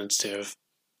representative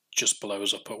just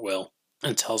blows up at Will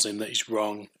and tells him that he's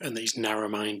wrong and that he's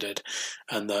narrow-minded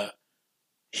and that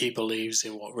he believes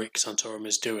in what Rick Santorum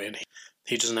is doing.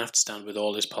 He doesn't have to stand with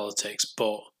all his politics,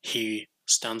 but he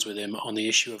stands with him on the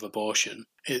issue of abortion.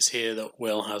 It's here that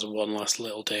Will has one last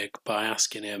little dig by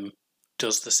asking him,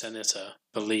 does the senator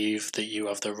believe that you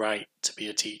have the right to be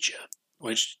a teacher?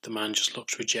 Which the man just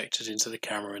looks rejected into the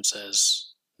camera and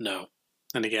says, no.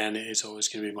 And again, it is always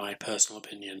going to be my personal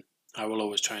opinion. I will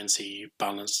always try and see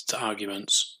balanced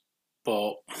arguments.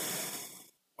 But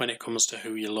when it comes to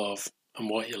who you love and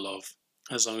what you love,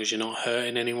 as long as you're not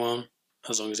hurting anyone,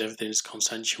 as long as everything is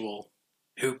consensual,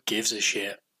 who gives a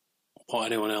shit what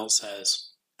anyone else says?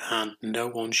 And no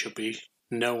one should be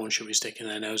sticking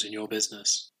their nose in your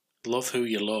business. Love who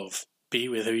you love. Be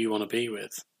with who you want to be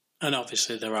with. And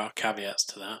obviously there are caveats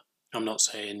to that. I'm not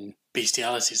saying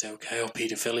bestiality is okay or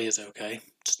paedophilia is okay.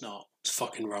 It's not. It's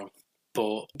fucking wrong.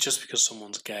 But just because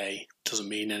someone's gay doesn't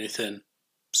mean anything.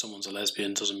 Someone's a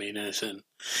lesbian doesn't mean anything.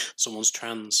 Someone's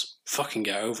trans. Fucking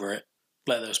get over it.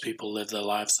 Let those people live their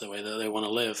lives the way that they want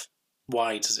to live.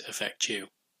 Why does it affect you?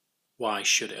 Why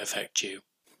should it affect you?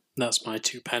 That's my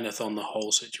 2 penneth on the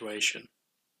whole situation.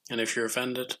 And if you're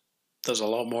offended, there's a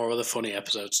lot more other funny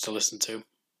episodes to listen to.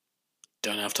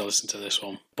 Don't have to listen to this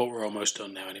one. But we're almost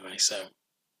done now anyway, so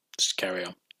just carry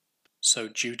on. So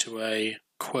due to a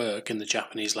quirk in the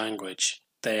Japanese language,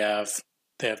 they have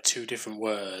 2 different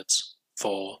words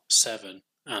for 7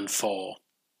 and 4.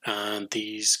 And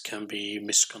these can be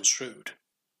misconstrued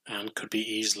and could be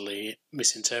easily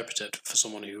misinterpreted for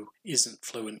someone who isn't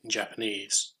fluent in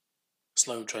Japanese.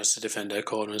 Sloane tries to defend her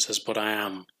corner and says, but I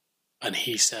am. And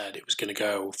he said it was going to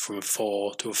go from a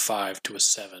 4 to a 5 to a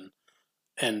 7.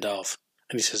 End of.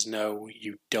 And he says, no,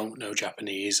 you don't know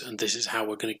Japanese, and this is how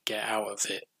we're going to get out of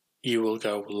it. You will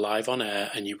go live on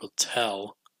air and you will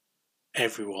tell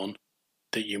everyone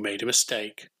that you made a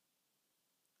mistake,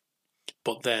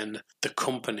 but then the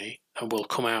company will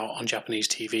come out on Japanese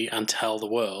TV and tell the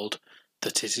world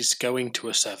that it is going to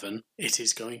a 7, it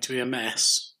is going to be a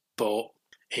mess, but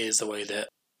here's the way that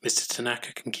Mr.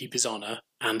 Tanaka can keep his honour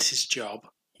and his job,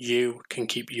 you can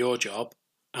keep your job,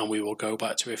 and we will go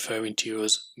back to referring to you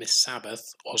as Miss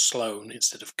Sabbath or Sloane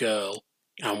instead of girl,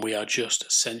 and we are just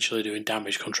essentially doing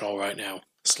damage control right now.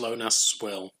 Sloane asks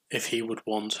Will if he would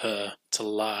want her to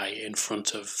lie in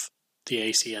front of the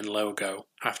ACN logo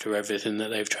after everything that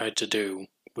they've tried to do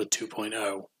with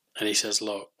 2.0. And he says,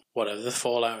 look, whatever the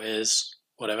fallout is,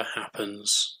 whatever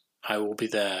happens, I will be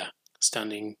there,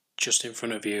 standing just in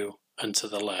front of you and to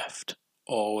the left,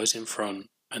 always in front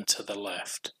and to the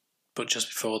left. But just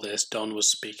before this, Don was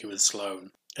speaking with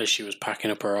Sloane as she was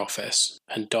packing up her office,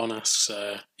 and Don asks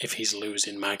her if he's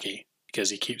losing Maggie, because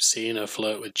he keeps seeing her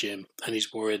flirt with Jim, and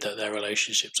he's worried that their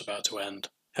relationship's about to end.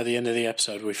 At the end of the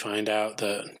episode, we find out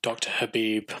that Dr.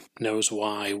 Habib knows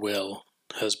why Will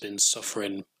has been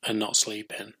suffering and not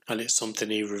sleeping, and it's something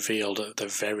he revealed at the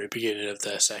very beginning of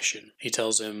their session. He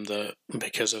tells him that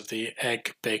because of the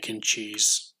egg, bacon,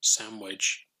 cheese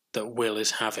sandwich that Will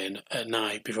is having at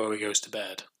night before he goes to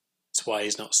bed, it's why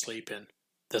he's not sleeping.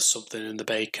 There's something in the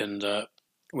bacon that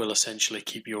will essentially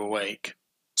keep you awake.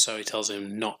 So he tells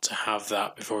him not to have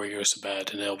that before he goes to bed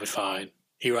and he'll be fine.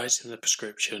 He writes him the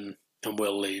prescription and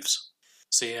Will leaves.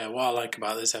 So yeah, what I like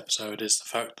about this episode is the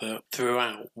fact that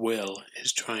throughout Will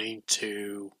is trying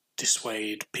to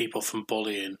dissuade people from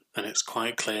bullying, and it's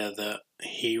quite clear that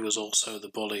he was also the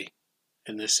bully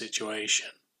in this situation.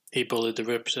 He bullied the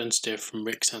representative from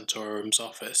Rick Santorum's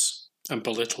office and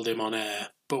belittled him on air,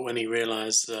 but when he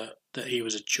realised that he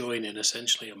was joining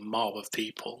essentially a mob of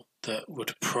people that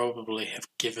would probably have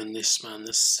given this man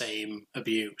the same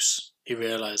abuse, he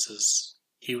realises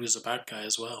he was a bad guy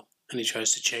as well. And he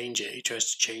tries to change it. He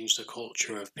tries to change the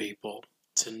culture of people,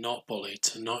 to not bully,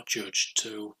 to not judge,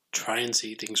 to try and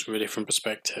see things from a different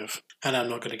perspective. And I'm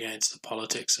not going to get into the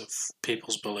politics of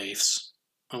people's beliefs.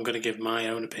 I'm going to give my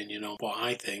own opinion on what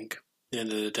I think. At the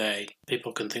end of the day,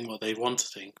 people can think what they want to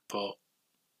think, but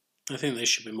I think they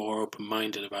should be more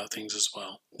open-minded about things as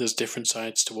well. There's different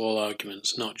sides to all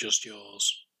arguments, not just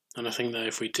yours. And I think that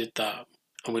if we did that,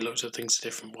 and we looked at things a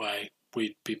different way,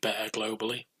 we'd be better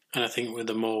globally. And I think with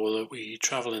the more that we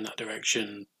travel in that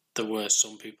direction, the worse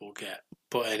some people get.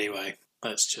 But anyway,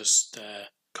 let's just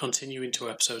continue into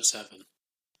episode 7.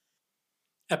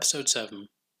 Episode 7.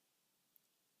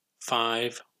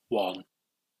 5-1.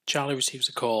 Charlie receives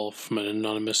a call from an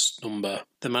anonymous number.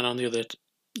 The man on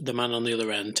the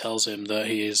other end tells him that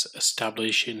he is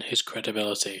establishing his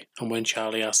credibility. And when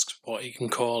Charlie asks what he can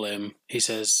call him, he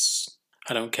says,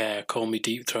 I don't care, call me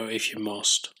Deep Throat if you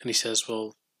must. And he says,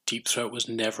 well, Deep Throat was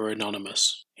never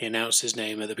anonymous. He announced his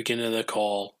name at the beginning of the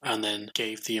call and then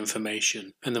gave the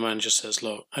information. And the man just says,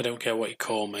 look, I don't care what you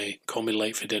call me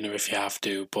late for dinner if you have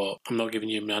to, but I'm not giving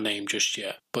you my name just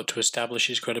yet. But to establish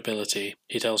his credibility,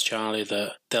 he tells Charlie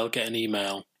that they'll get an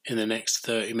email in the next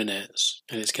 30 minutes,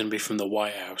 and it's going to be from the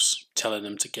White House, telling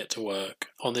them to get to work.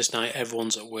 On this night,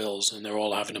 everyone's at Will's and they're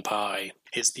all having a party.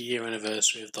 It's the year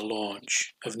anniversary of the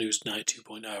launch of Newsnight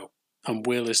 2.0. And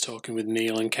Will is talking with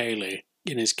Neil and Kaylee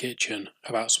in his kitchen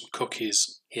about some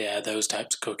cookies. Yeah, those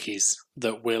types of cookies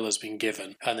that Will has been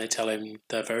given. And they tell him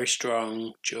they're very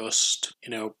strong, just,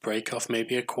 break off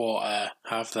maybe a quarter,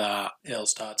 have that, it'll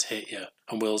start to hit you.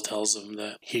 And Will tells them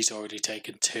that he's already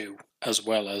taken 2, as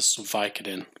well as some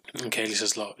Vicodin. And Kaylee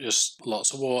says, look, just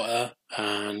lots of water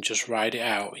and just ride it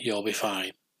out, you'll be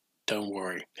fine. Don't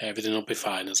worry, everything will be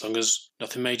fine. As long as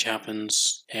nothing major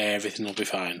happens, everything will be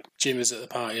fine. Jim is at the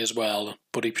party as well,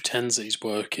 but he pretends that he's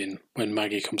working when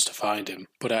Maggie comes to find him.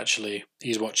 But actually,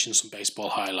 he's watching some baseball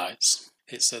highlights.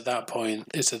 It's at that point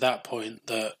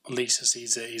that Lisa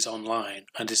sees that he's online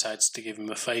and decides to give him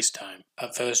a FaceTime.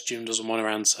 At first, Jim doesn't want to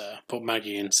answer, but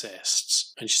Maggie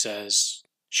insists, and she says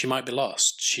she might be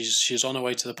lost. She's on her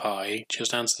way to the party.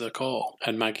 Just answer the call.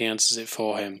 And Maggie answers it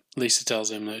for him. Lisa tells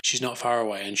him that she's not far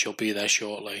away and she'll be there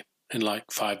shortly, in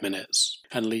like 5 minutes.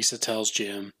 And Lisa tells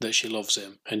Jim that she loves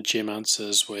him. And Jim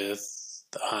answers with,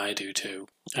 I do too.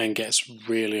 And gets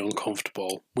really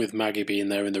uncomfortable with Maggie being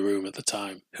there in the room at the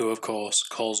time, who of course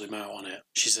calls him out on it.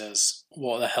 She says,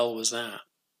 what the hell was that?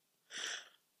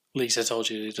 Lisa told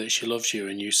you that she loves you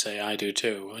and you say I do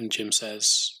too. And Jim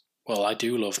says, well, I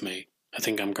do love me. I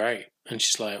think I'm great. And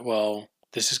she's like, well,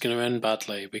 this is going to end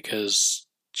badly because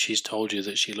she's told you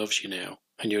that she loves you now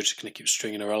and you're just going to keep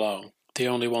stringing her along. The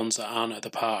only ones that aren't at the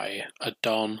party are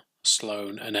Don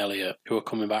Sloane, and Elliot, who are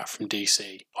coming back from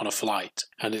DC on a flight.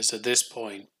 And it's at this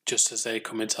point, just as they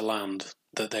come into land,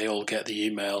 that they all get the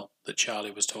email that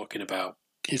Charlie was talking about.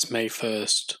 It's May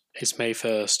 1st. It's May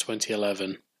 1st,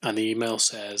 2011. And the email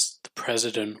says the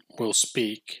president will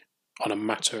speak on a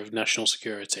matter of national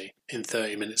security in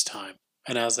 30 minutes' time.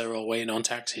 And as they're all waiting on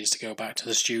taxis to go back to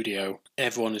the studio,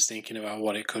 everyone is thinking about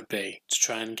what it could be to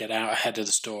try and get out ahead of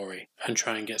the story and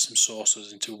try and get some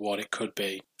sources into what it could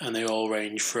be. And they all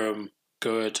range from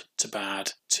good to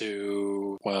bad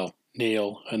to, well,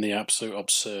 Neil and the absolute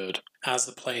absurd. As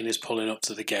the plane is pulling up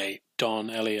to the gate, Don,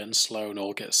 Elliot and Sloane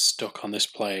all get stuck on this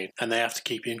plane and they have to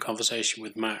keep in conversation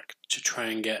with Mac to try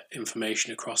and get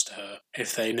information across to her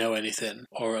if they know anything,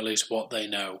 or at least what they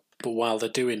know. But while they're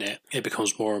doing it, it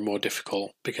becomes more and more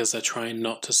difficult because they're trying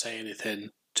not to say anything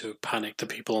to panic the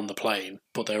people on the plane,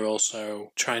 but they're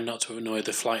also trying not to annoy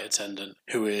the flight attendant,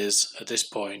 who is, at this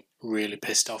point, really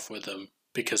pissed off with them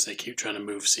because they keep trying to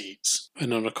move seats.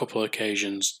 And on a couple of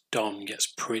occasions, Don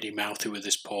gets pretty mouthy with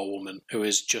this poor woman, who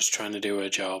is just trying to do her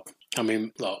job. I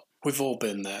mean, look, we've all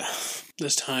been there.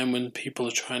 There's time when people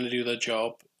are trying to do their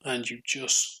job and you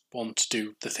just want to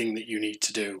do the thing that you need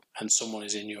to do, and someone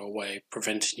is in your way,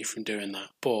 preventing you from doing that.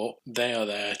 But they are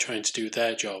there trying to do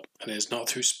their job, and it's not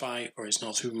through spite or it's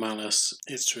not through malice,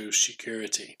 it's through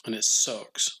security. And it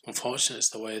sucks. Unfortunately, it's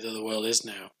the way that the world is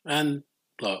now. And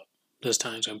look, there's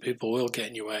times when people will get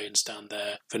in your way and stand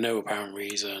there for no apparent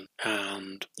reason,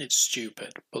 and it's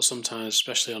stupid. But sometimes,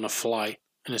 especially on a flight,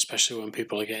 and especially when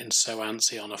people are getting so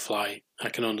antsy on a flight, I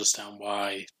can understand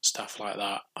why staff like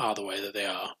that are the way that they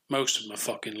are. Most of them are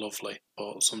fucking lovely,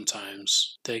 but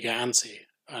sometimes they get antsy,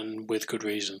 and with good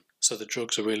reason. So the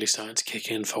drugs are really starting to kick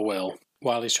in for Will.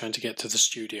 While he's trying to get to the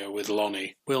studio with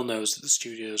Lonnie, Will knows that the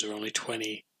studios are only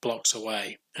 20 blocks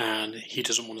away, and he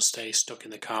doesn't want to stay stuck in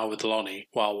the car with Lonnie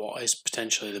while what is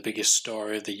potentially the biggest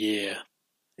story of the year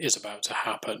is about to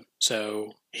happen.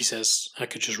 So he says, I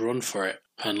could just run for it.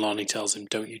 And Lonnie tells him,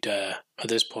 don't you dare. At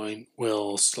this point,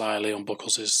 Will slyly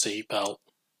unbuckles his seatbelt,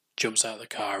 jumps out of the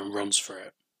car and runs for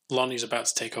it. Lonnie's about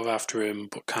to take off after him,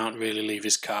 but can't really leave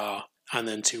his car. And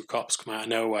then two cops come out of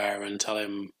nowhere and tell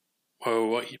him, whoa,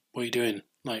 what are you doing?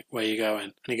 Like, where are you going?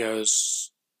 And he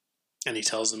goes, and he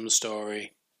tells them the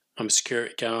story. I'm a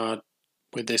security guard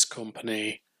with this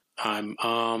company. I'm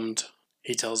armed.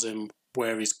 He tells them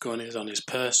where his gun is on his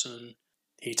person.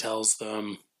 He tells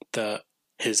them that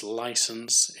his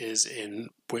license is in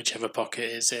whichever pocket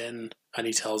it's in, and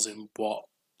he tells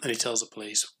the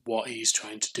police what he's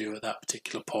trying to do at that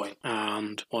particular point.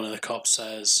 And one of the cops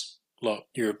says, look,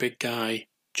 you're a big guy,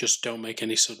 just don't make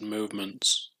any sudden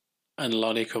movements. And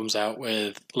Lonnie comes out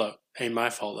with, look, ain't my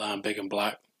fault that I'm big and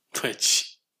black,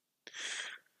 which,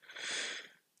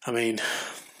 I mean,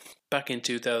 back in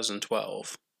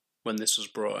 2012, when this was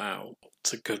brought out,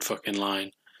 it's a good fucking line.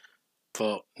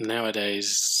 But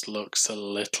nowadays looks a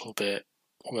little bit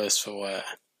worse for wear.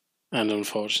 And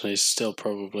unfortunately still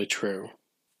probably true.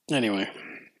 Anyway,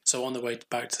 so on the way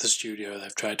back to the studio,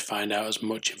 they've tried to find out as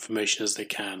much information as they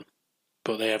can,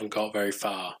 but they haven't got very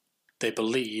far. They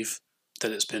believe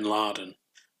that it's Bin Laden,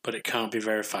 but it can't be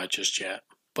verified just yet.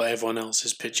 But everyone else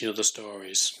is pitching other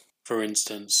stories. For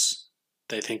instance,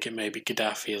 they think it may be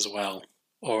Gaddafi as well.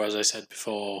 Or as I said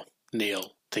before,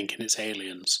 Neil, thinking it's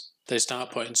aliens. They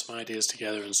start putting some ideas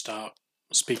together and start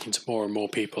speaking to more and more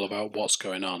people about what's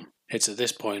going on. It's at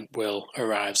this point Will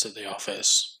arrives at the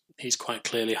office. He's quite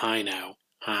clearly high now,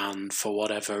 and for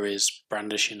whatever is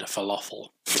brandishing a falafel.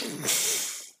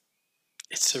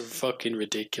 It's a fucking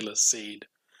ridiculous scene.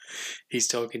 He's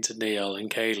talking to Neil and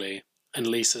Kaylee, and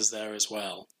Lisa's there as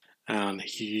well. And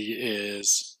he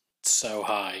is so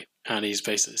high, and he's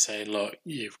basically saying, look,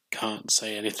 you can't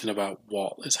say anything about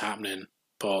what is happening,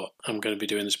 but I'm going to be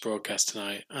doing this broadcast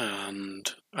tonight, and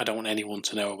I don't want anyone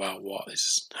to know about what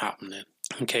is happening.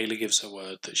 And Kaylee gives her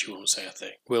word that she won't say a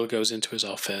thing. Will goes into his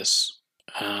office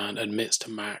and admits to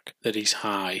Mac that he's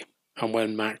high. And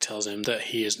when Mac tells him that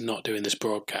he is not doing this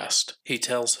broadcast, he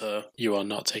tells her, you are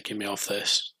not taking me off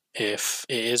this. If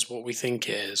it is what we think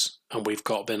it is, and we've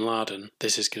got Bin Laden,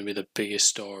 this is going to be the biggest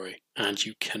story, and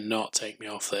you cannot take me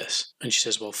off this. And she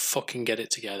says, well, fucking get it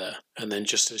together. And then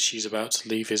just as she's about to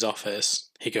leave his office,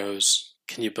 he goes,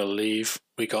 can you believe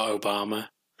we got Obama?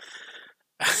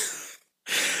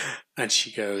 And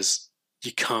she goes,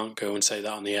 you can't go and say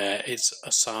that on the air, it's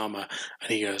Osama.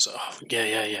 And he goes, oh,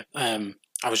 yeah.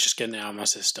 I was just getting it out of my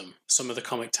system. Some of the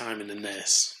comic timing in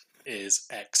this is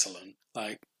excellent.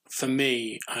 Like, for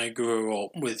me, I grew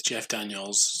up with Jeff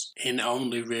Daniels in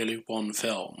only really one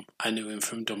film. I knew him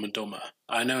from Dumb and Dumber.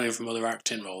 I know him from other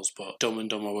acting roles, but Dumb and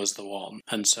Dumber was the one.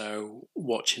 And so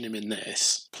watching him in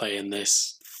this, playing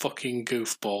this fucking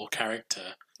goofball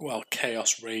character while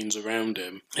chaos reigns around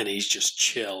him and he's just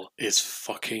chill is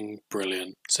fucking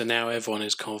brilliant. So now everyone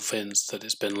is convinced that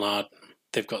it's Bin Laden.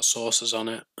 They've got sources on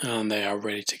it and they are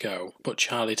ready to go. But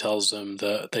Charlie tells them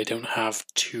that they don't have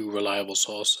two reliable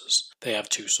sources. They have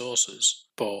two sources.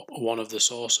 But one of the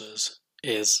sources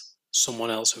is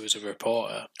someone else who is a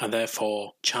reporter, and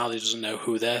therefore Charlie doesn't know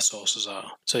who their sources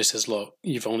are. So he says, look,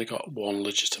 you've only got one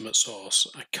legitimate source.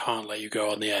 I can't let you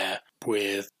go on the air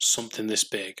with something this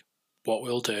big. What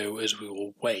we'll do is we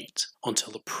will wait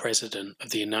until the President of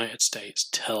the United States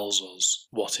tells us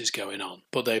what is going on.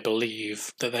 But they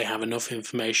believe that they have enough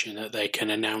information that they can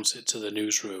announce it to the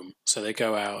newsroom. So they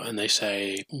go out and they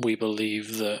say, we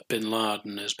believe that Bin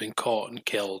Laden has been caught and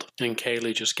killed. And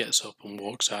Kaylee just gets up and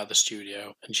walks out of the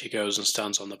studio and she goes and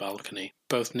stands on the balcony.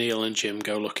 Both Neil and Jim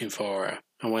go looking for her.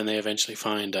 And when they eventually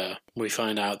find her, we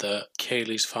find out that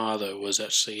Kaylee's father was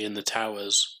actually in the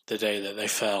towers the day that they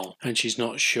fell, and she's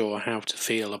not sure how to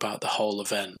feel about the whole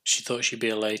event. She thought she'd be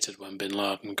elated when Bin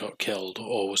Laden got killed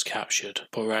or was captured,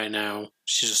 but right now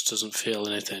she just doesn't feel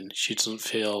anything. She doesn't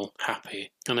feel happy.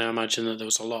 And I imagine that there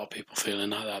was a lot of people feeling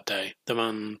that day. The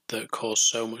man that caused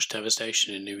so much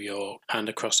devastation in New York and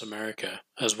across America,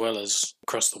 as well as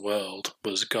across the world,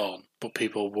 was gone, but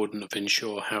people wouldn't have been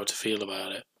sure how to feel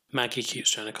about it. Maggie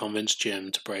keeps trying to convince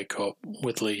Jim to break up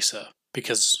with Lisa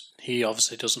because he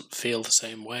obviously doesn't feel the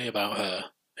same way about her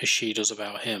as she does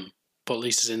about him. But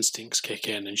Lisa's instincts kick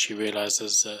in and she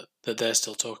realises that they're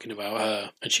still talking about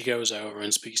her. And she goes over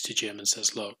and speaks to Jim and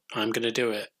says, look, I'm going to do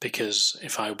it because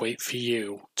if I wait for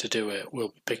you to do it, we'll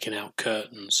be picking out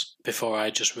curtains before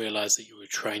I just realise that you were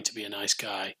trying to be a nice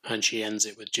guy. And she ends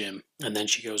it with Jim. And then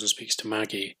she goes and speaks to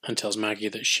Maggie and tells Maggie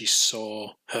that she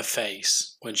saw her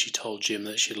face when she told Jim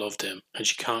that she loved him. And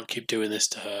she can't keep doing this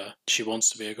to her. She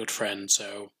wants to be a good friend,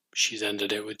 so she's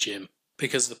ended it with Jim.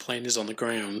 Because the plane is on the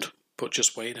ground, but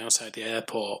just waiting outside the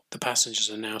airport, the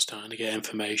passengers are now starting to get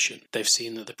information. They've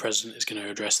seen that the president is going to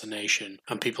address the nation,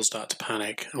 and people start to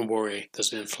panic and worry.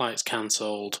 There's been flights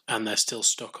cancelled, and they're still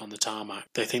stuck on the tarmac.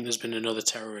 They think there's been another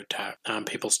terror attack, and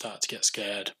people start to get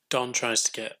scared. Don tries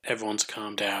to get everyone to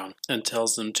calm down and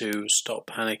tells them to stop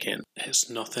panicking. It's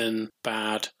nothing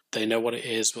bad. They know what it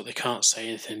is, but they can't say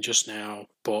anything just now.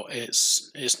 But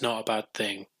it's not a bad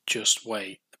thing. Just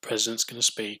wait. The president's going to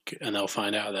speak and they'll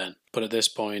find out then. But at this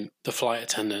point, the flight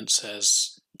attendant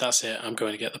says, that's it, I'm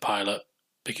going to get the pilot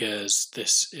because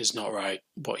this is not right.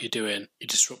 What you're doing, you're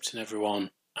disrupting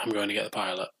everyone. I'm going to get the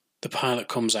pilot. The pilot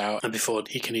comes out and before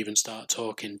he can even start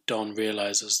talking, Don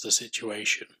realises the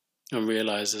situation and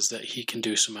realises that he can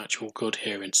do some actual good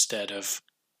here instead of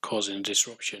causing a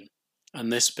disruption.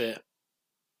 And this bit,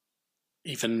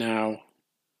 even now,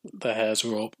 the hairs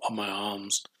are up on my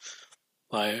arms.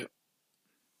 Like,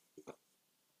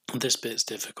 this bit's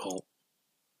difficult.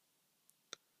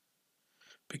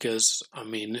 Because, I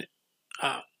mean,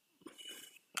 I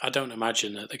don't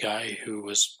imagine that the guy who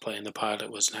was playing the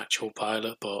pilot was an actual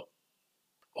pilot,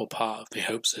 or part of me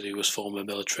hopes that he was former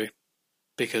military.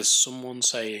 Because someone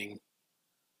saying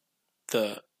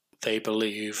that they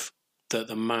believe that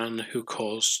the man who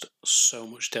caused so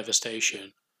much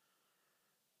devastation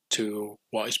to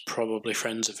what is probably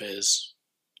friends of his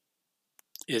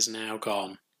is now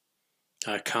gone.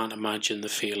 I can't imagine the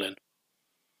feeling,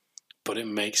 but it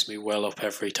makes me well up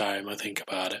every time I think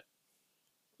about it.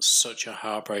 Such a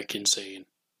heartbreaking scene.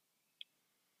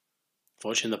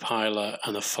 Watching the pilot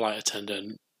and the flight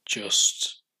attendant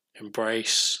just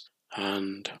embrace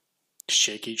and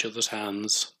shake each other's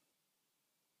hands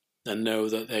and know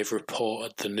that they've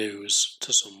reported the news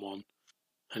to someone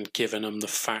and given them the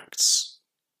facts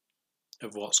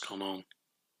of what's gone on.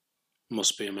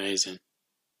 Must be amazing.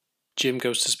 Jim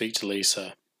goes to speak to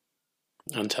Lisa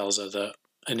and tells her that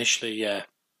initially, yeah,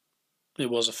 it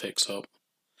was a fix-up.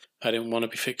 I didn't want to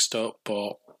be fixed up,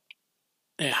 but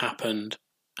it happened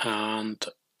and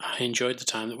I enjoyed the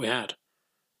time that we had.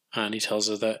 And he tells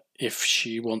her that if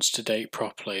she wants to date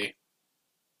properly,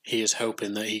 he is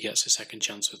hoping that he gets a second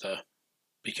chance with her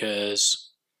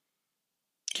because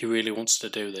he really wants to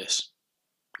do this.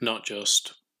 Not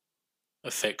just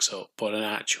a fix-up, but an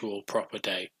actual proper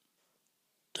date.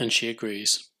 And she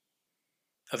agrees.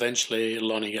 Eventually,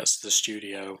 Lonnie gets to the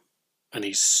studio and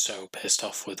he's so pissed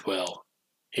off with Will.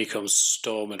 He comes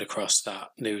storming across that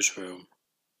newsroom.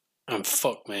 And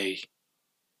fuck me,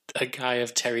 a guy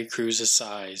of Terry Crews'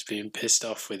 size being pissed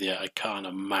off with you, I can't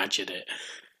imagine it.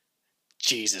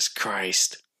 Jesus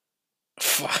Christ.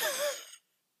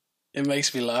 It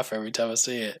makes me laugh every time I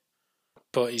see it.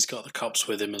 But he's got the cops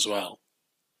with him as well.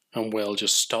 And Will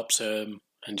just stops him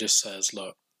and just says,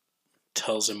 look,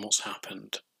 tells him what's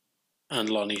happened. And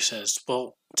Lonnie says,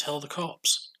 well, tell the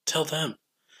cops. Tell them.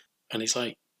 And he's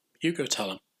like, you go tell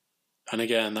him. And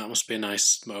again, that must be a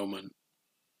nice moment.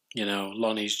 You know,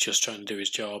 Lonnie's just trying to do his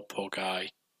job, poor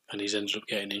guy, and he's ended up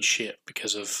getting in shit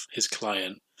because of his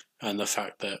client and the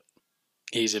fact that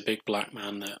he's a big black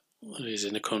man that is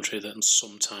in a country that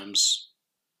sometimes,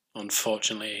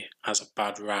 unfortunately, has a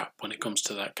bad rap when it comes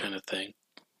to that kind of thing.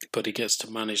 But he gets to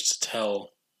manage to tell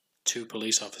 2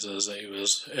 police officers that he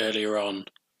was earlier on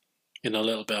in a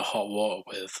little bit of hot water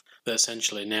with, that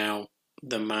essentially now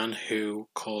the man who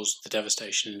caused the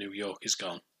devastation in New York is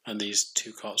gone. And these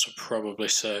 2 cops were probably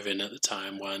serving at the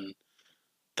time when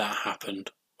that happened,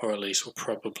 or at least were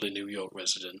probably New York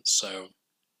residents, so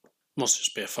must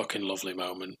just be a fucking lovely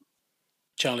moment.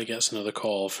 Charlie gets another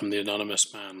call from the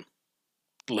anonymous man,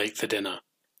 late for dinner,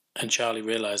 and Charlie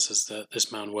realises that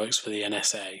this man works for the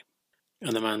NSA.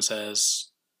 And the man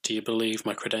says, do you believe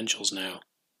my credentials now?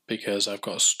 Because I've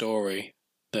got a story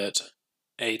that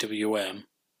AWM,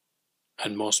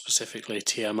 and more specifically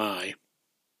TMI,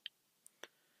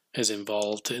 is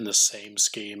involved in the same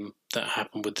scheme that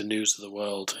happened with the News of the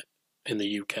World in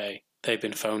the UK. They've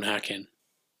been phone hacking,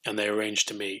 and they arranged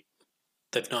to meet.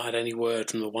 They've not had any word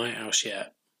from the White House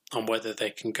yet on whether they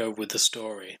can go with the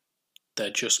story. They're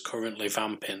just currently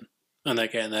vamping, and they're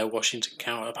getting their Washington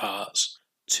counterparts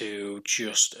to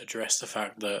just address the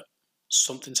fact that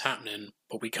something's happening,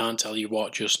 but we can't tell you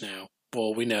what just now.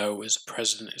 All we know is the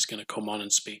president is going to come on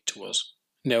and speak to us.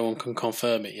 No one can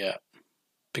confirm it yet,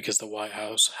 because the White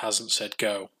House hasn't said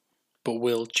go. But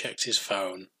Will checks his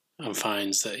phone and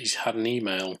finds that he's had an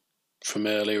email from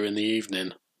earlier in the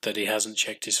evening that he hasn't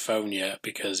checked his phone yet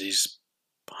because he's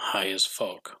high as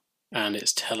fuck. And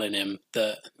it's telling him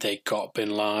that they got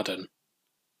Bin Laden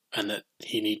and that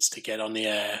he needs to get on the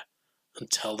air and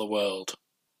tell the world.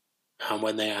 And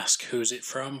when they ask who's it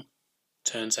from,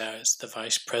 turns out it's the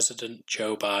Vice President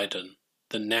Joe Biden,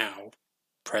 the now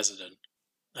president.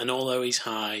 And although he's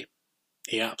high,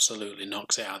 he absolutely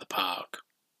knocks it out of the park.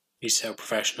 He's so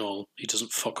professional, he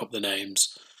doesn't fuck up the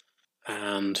names.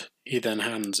 And he then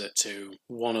hands it to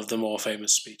one of the more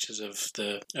famous speeches of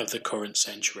the current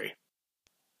century.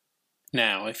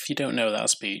 Now, if you don't know that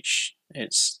speech,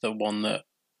 it's the one that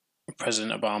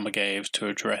President Obama gave to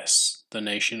address the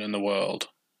nation and the world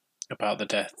about the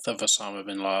death of Osama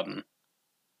bin Laden.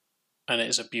 And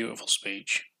it's a beautiful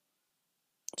speech.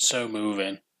 So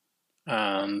moving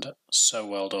and so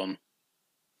well done.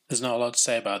 There's not a lot to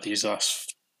say about these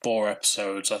last 4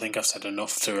 episodes. I think I've said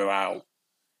enough throughout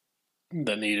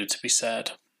that needed to be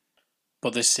said.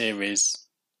 But this series,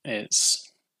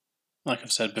 it's, like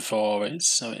I've said before,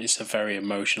 it's a very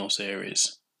emotional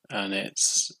series. And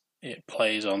it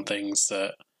plays on things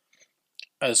that,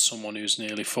 as someone who's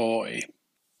nearly 40,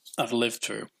 I've lived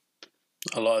through.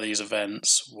 A lot of these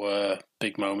events were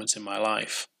big moments in my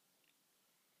life.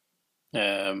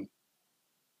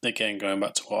 Again, going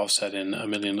back to what I've said in A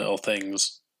Million Little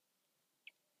Things,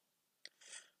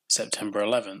 September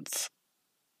 11th.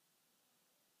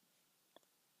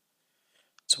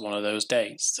 It's one of those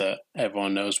dates that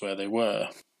everyone knows where they were.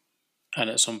 And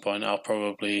at some point I'll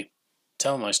probably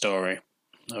tell my story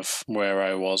of where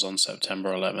I was on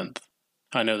September 11th.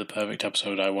 I know the perfect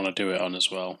episode I want to do it on as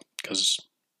well, because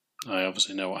I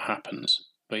obviously know what happens.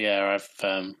 But yeah,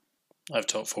 I've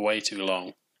talked for way too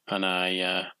long, and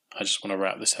I just want to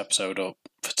wrap this episode up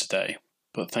for today.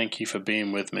 But thank you for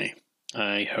being with me.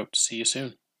 I hope to see you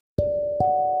soon.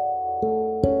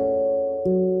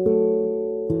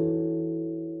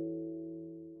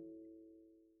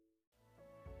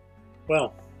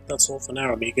 Well, that's all for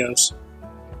now, amigos.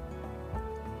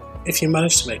 If you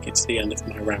managed to make it to the end of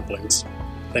my ramblings,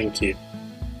 thank you.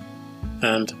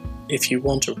 And if you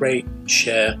want to rate,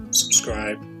 share,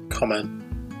 subscribe, comment,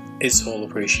 it's all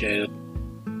appreciated.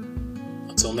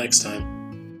 Until next time.